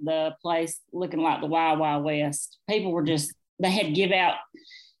had the place looking like the Wild Wild West. People were they had to give out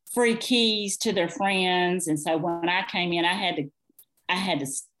free keys to their friends. And so when I came in, I had to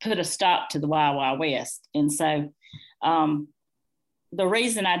put a stop to the Wild Wild West. And so the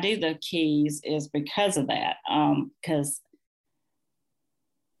reason I do the keys is because of that. Because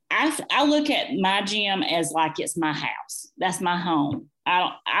I look at my gym as like it's my house. That's my home.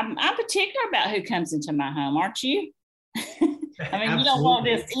 I'm particular about who comes into my home, aren't you? I mean, you don't want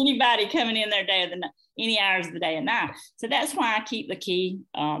just anybody coming in there any hours of the day and night. So that's why I keep the key,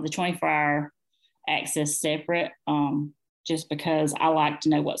 the 24-hour access separate, just because I like to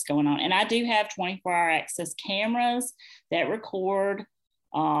know what's going on. And I do have 24-hour access cameras that record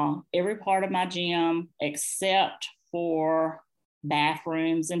every part of my gym except for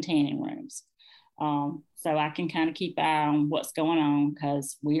bathrooms and tanning rooms. So I can kind of keep an eye on what's going on,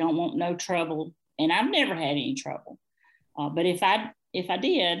 because we don't want no trouble. And I've never had any trouble. But if I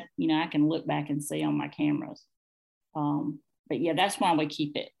did, I can look back and see on my cameras. But yeah, that's why we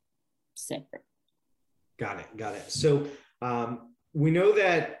keep it separate. Got it. So we know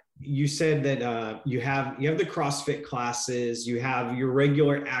that you said that you have the CrossFit classes, you have your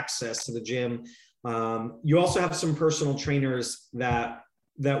regular access to the gym. You also have some personal trainers that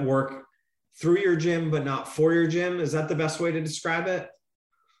work through your gym, but not for your gym. Is that the best way to describe it?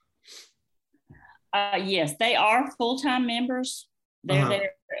 Yes, they are full-time members. They're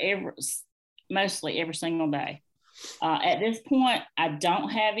there mostly every single day. At this point, I don't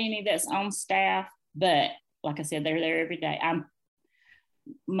have any that's on staff, but like I said, they're there every day.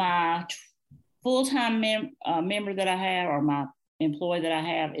 My full-time member that I have, or my employee that I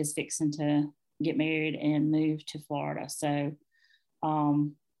have, is fixing to get married and move to Florida. So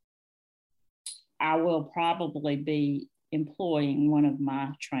I will probably be employing one of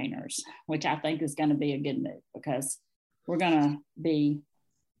my trainers, which I think is going to be a good move, because we're going to be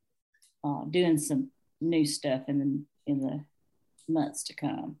doing some new stuff in the months to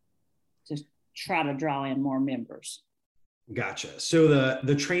come to try to draw in more members. Gotcha. So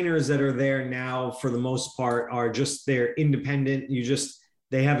the trainers that are there now, for the most part, are they're independent.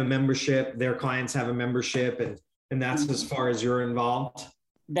 They have a membership, their clients have a membership, and that's as far as you're involved?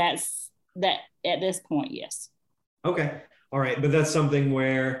 That's at this point, yes. Okay. All right. But that's something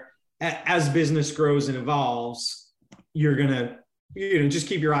where as business grows and evolves, you're going to, just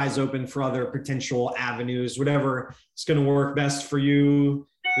keep your eyes open for other potential avenues, whatever is going to work best for you,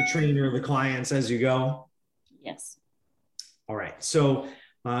 the trainer, the clients, as you go. Yes. All right. So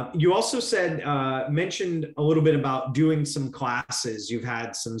you also mentioned a little bit about doing some classes. You've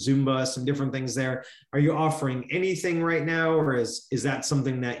had some Zumba, some different things there. Are you offering anything right now, or is that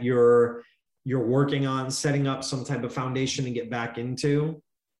something that you're working on setting up some type of foundation to get back into?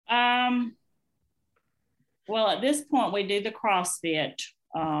 Well, at this point, we do the CrossFit,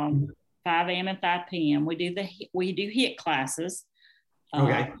 5 a.m. and 5 p.m. We do HIIT classes.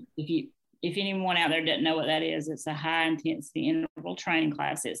 Okay. If anyone out there doesn't know what that is, it's a high intensity interval training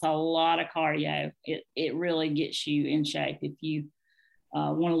class. It's a lot of cardio. It really gets you in shape. If you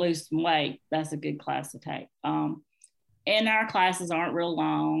want to lose some weight, that's a good class to take. And our classes aren't real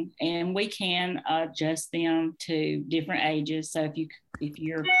long, and we can adjust them to different ages. So if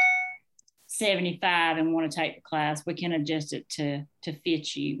you're 75 and want to take the class, we can adjust it to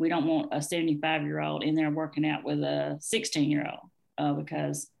fit you. We don't want a 75-year-old in there working out with a 16-year-old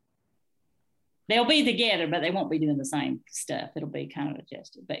because they'll be together, but they won't be doing the same stuff. It'll be kind of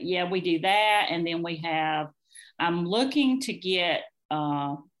adjusted. But yeah, we do that. And then I'm looking to get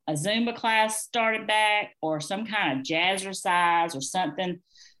a Zumba class started back, or some kind of jazzercise or something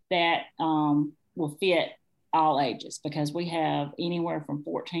that will fit all ages, because we have anywhere from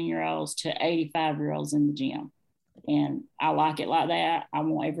 14-year-olds to 85-year-olds in the gym. And I like it like that. I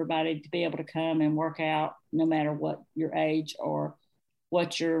want everybody to be able to come and work out, no matter what your age or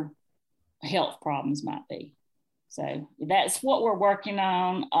what your health problems might be. So that's what we're working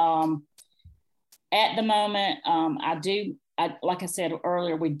on. At the moment, like I said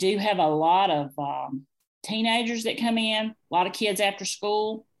earlier, we do have a lot of teenagers that come in, a lot of kids after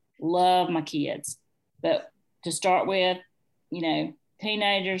school. Love my kids. But to start with,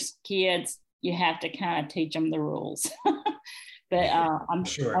 teenagers, kids, you have to kind of teach them the rules But I'm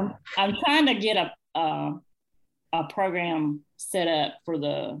Sure. I'm trying to get a program set up for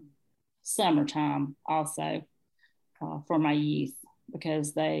the summertime also for my youth,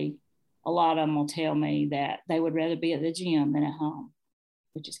 because a lot of them will tell me that they would rather be at the gym than at home,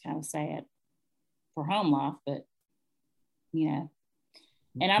 which is kind of sad for home life, but you know.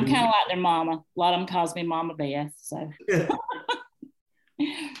 And I'm kind of like their mama. A lot of them calls me Mama Beth. So, but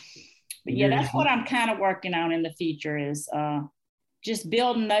yeah, that's what I'm kind of working on in the future is just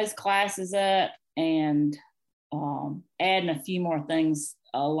building those classes up and adding a few more things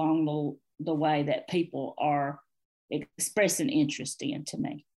along the way that people are expressing interest in to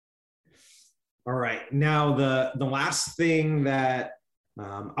me. All right. Now, the last thing that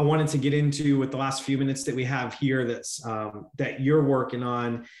I wanted to get into with the last few minutes that we have here that you're working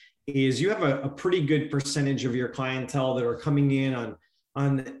on is you have a pretty good percentage of your clientele that are coming in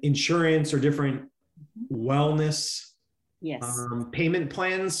on insurance or different wellness payment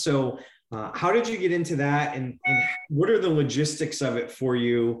plans. So how did you get into that, and what are the logistics of it for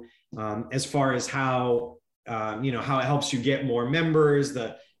you as far as how how it helps you get more members,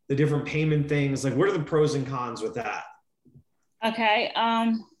 the different payment things? Like, what are the pros and cons with that? Okay.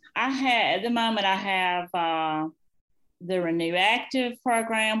 At the moment I have the Renew Active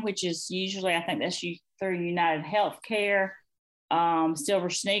program, which is usually, I think that's through United Healthcare. Silver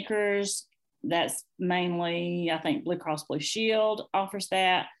Sneakers, that's mainly, I think Blue Cross Blue Shield offers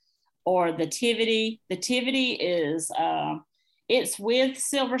that. Or the Tivity. The Tivity is, it's with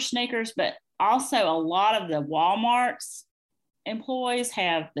Silver Sneakers, but also a lot of the Walmart's employees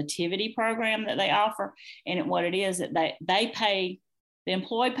have the Tivity program that they offer. And what it is that they pay, the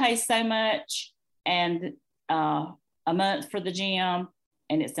employee pays so much and a month for the gym,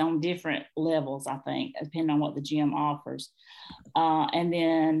 and it's on different levels, I think, depending on what the gym offers. And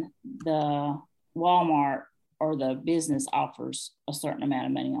then the Walmart or the business offers a certain amount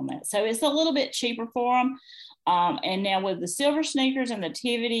of money on that. So it's a little bit cheaper for them. And now with the Silver Sneakers and the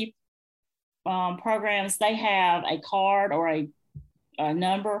Tivity programs, they have a card or a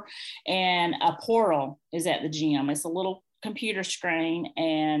number, and a portal is at the gym. It's a little computer screen,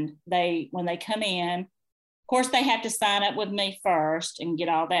 and when they come in, of course they have to sign up with me first and get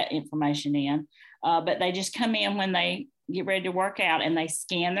all that information in, but they just come in when they get ready to work out, and they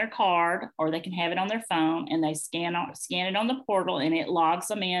scan their card, or they can have it on their phone, and they scan it on the portal, and it logs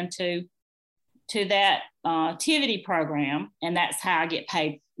them into that Tivity program, and that's how I get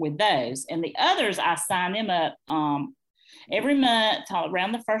paid with those. And the others, I sign them up every month.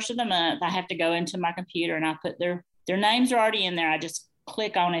 Around the first of the month, I have to go into my computer, and I put their names are already in there. I just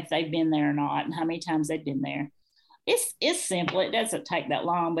click on if they've been there or not and how many times they've been there. It's simple. It doesn't take that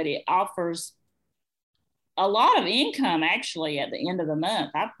long, but it offers a lot of income. Actually, at the end of the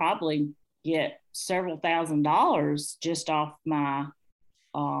month, I probably get several $1,000s just off my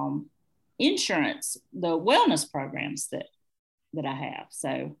insurance, the wellness programs that I have.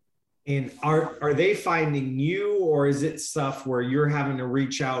 So, and are they finding you, or is it stuff where you're having to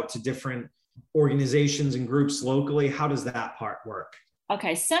reach out to different organizations and groups locally? How does that part work?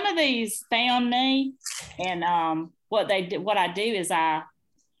 Okay, some of these found me, and what I do is I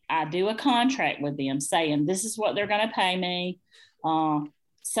do a contract with them saying this is what they're going to pay me.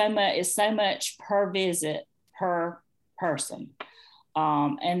 So much per visit per person.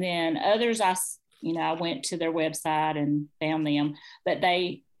 And then others, I went to their website and found them. But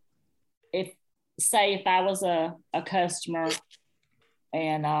if I was a customer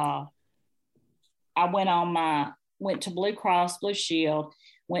and I went to Blue Cross Blue Shield,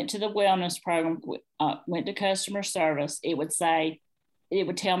 went to the wellness program, went to customer service, it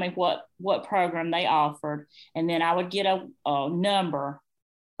would tell me what program they offered, and then I would get a number,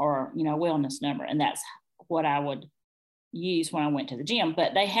 or wellness number, and that's what I would use when I went to the gym.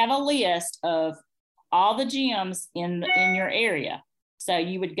 But they have a list of all the gyms in your area. So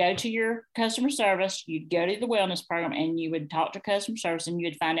you would go to your customer service, you'd go to the wellness program, and you would talk to customer service, and you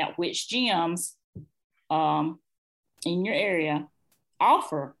would find out which gyms in your area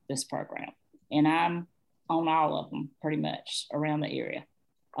offer this program. And I'm on all of them pretty much around the area.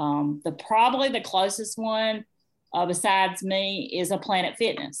 Probably the closest one besides me is a Planet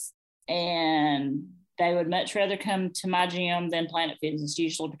Fitness. And they would much rather come to my gym than Planet Fitness,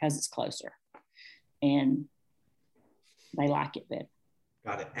 usually because it's closer. And they like it better.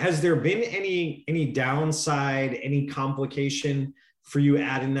 Got it. Has there been any downside, any complication for you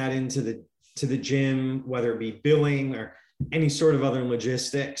adding that into the gym, whether it be billing or any sort of other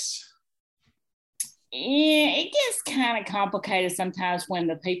logistics? Yeah, it gets kind of complicated sometimes when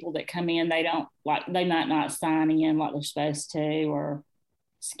the people that come in, they might not sign in like they're supposed to, or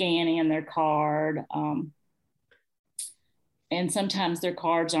scan in their card. and sometimes their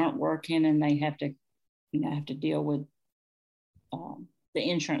cards aren't working and they have to deal with the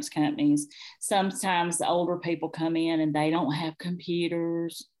insurance companies. Sometimes the older people come in and they don't have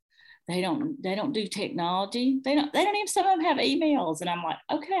computers. They don't do technology. They don't even, some of them have emails. And I'm like,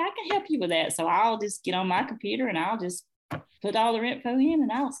 okay, I can help you with that. So I'll just get on my computer and I'll just put all their info in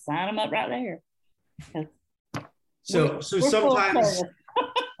and I'll sign them up right there. So sometimes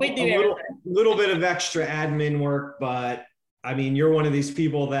we do a little bit of extra admin work, but I mean, you're one of these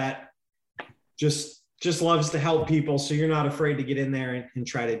people that just loves to help people. So you're not afraid to get in there and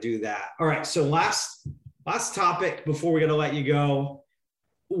try to do that. All right. So last topic before we're going to let you go.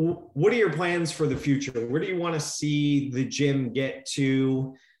 What are your plans for the future? Where do you want to see the gym get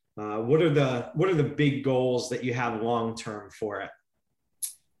to? What are the big goals that you have long-term for it?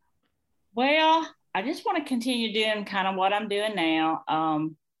 Well, I just want to continue doing kind of what I'm doing now.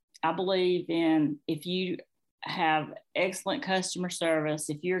 I believe in, if you have excellent customer service,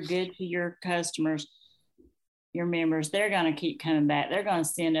 if you're good to your customers, your members, they're going to keep coming back. They're going to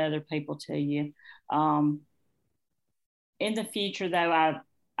send other people to you. In the future, though,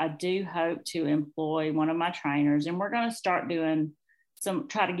 I do hope to employ one of my trainers, and we're going to start doing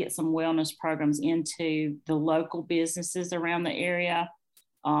try to get some wellness programs into the local businesses around the area.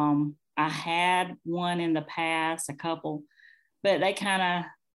 I had one in the past, a couple, but they kind of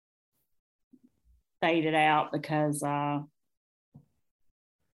faded out because I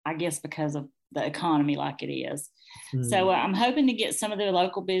guess because of the economy like it is. So I'm hoping to get some of the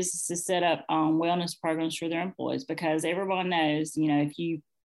local businesses set up on wellness programs for their employees, because everyone knows,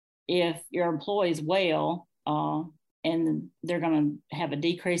 if your employee is well, and they're going to have a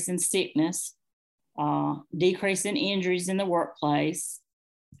decrease in sickness, decrease in injuries in the workplace,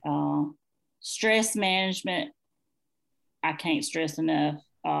 stress management. I can't stress enough.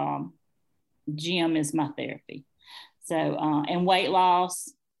 Gym is my therapy. So, and weight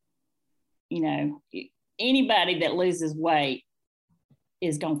loss, anybody that loses weight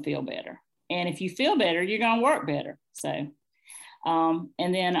is going to feel better. And if you feel better, you're going to work better. So, and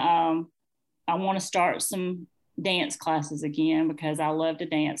then I want to start some dance classes again, because I love to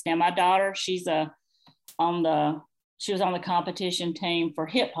dance. Now, my daughter, she was on the competition team for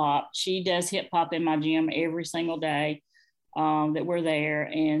hip hop. She does hip hop in my gym every single day that we're there.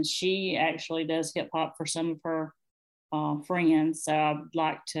 And she actually does hip hop for some of her friends. So I'd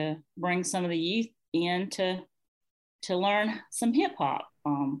like to bring some of the youth in to learn some hip hop,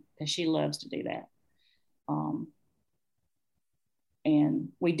 because she loves to do that. And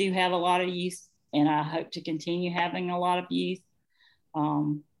we do have a lot of youth, and I hope to continue having a lot of youth,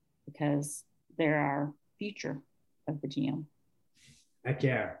 because they're our future of the gym. Heck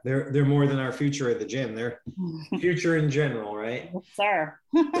yeah. They're more than our future of the gym. They're future in general, right? Yes, sir.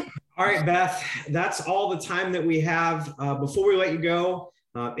 All right, Beth, that's all the time that we have. Before we let you go,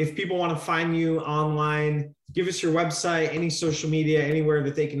 if people want to find you online, give us your website, any social media, anywhere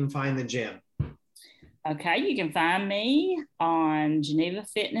that they can find the gym. Okay, you can find me on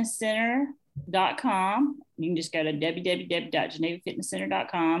GenevaFitnessCenter.com. You can just go to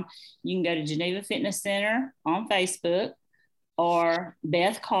www.GenevaFitnessCenter.com. You can go to Geneva Fitness Center on Facebook, or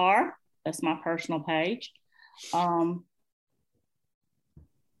Beth Carr. That's my personal page. And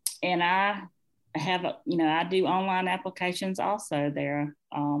I have, I do online applications also there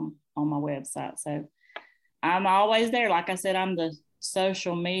on my website. So I'm always there. Like I said, I'm the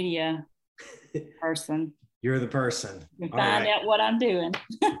social media person. You're the person. You find out what I'm doing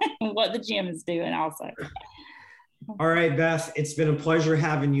and what the gym is doing also. All right, Beth, it's been a pleasure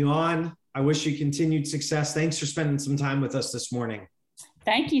having you on. I wish you continued success. Thanks for spending some time with us this morning.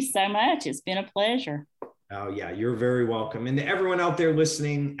 Thank you so much. It's been a pleasure. Oh yeah, you're very welcome. And to everyone out there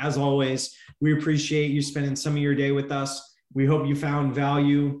listening, as always, we appreciate you spending some of your day with us. We hope you found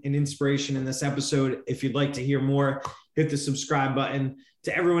value and inspiration in this episode. If you'd like to hear more, hit the subscribe button.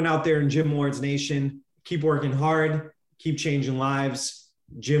 To everyone out there in Gym Lords Nation, keep working hard, keep changing lives.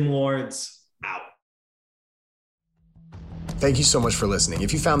 Gym Lords out. Thank you so much for listening.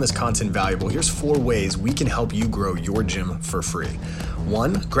 If you found this content valuable, here's 4 ways we can help you grow your gym for free.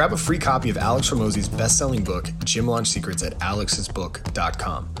 1, grab a free copy of Alex Hormozi's best-selling book, Gym Launch Secrets, at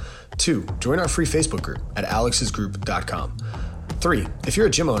alexsbook.com. 2, join our free Facebook group at alexsgroup.com. 3, if you're a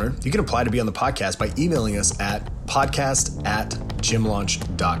gym owner, you can apply to be on the podcast by emailing us at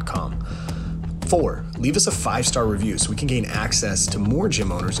podcast@gymlaunch.com. 4, leave us a 5-star review so we can gain access to more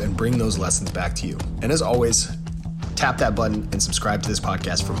gym owners and bring those lessons back to you. And as always, tap that button and subscribe to this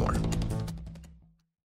podcast for more.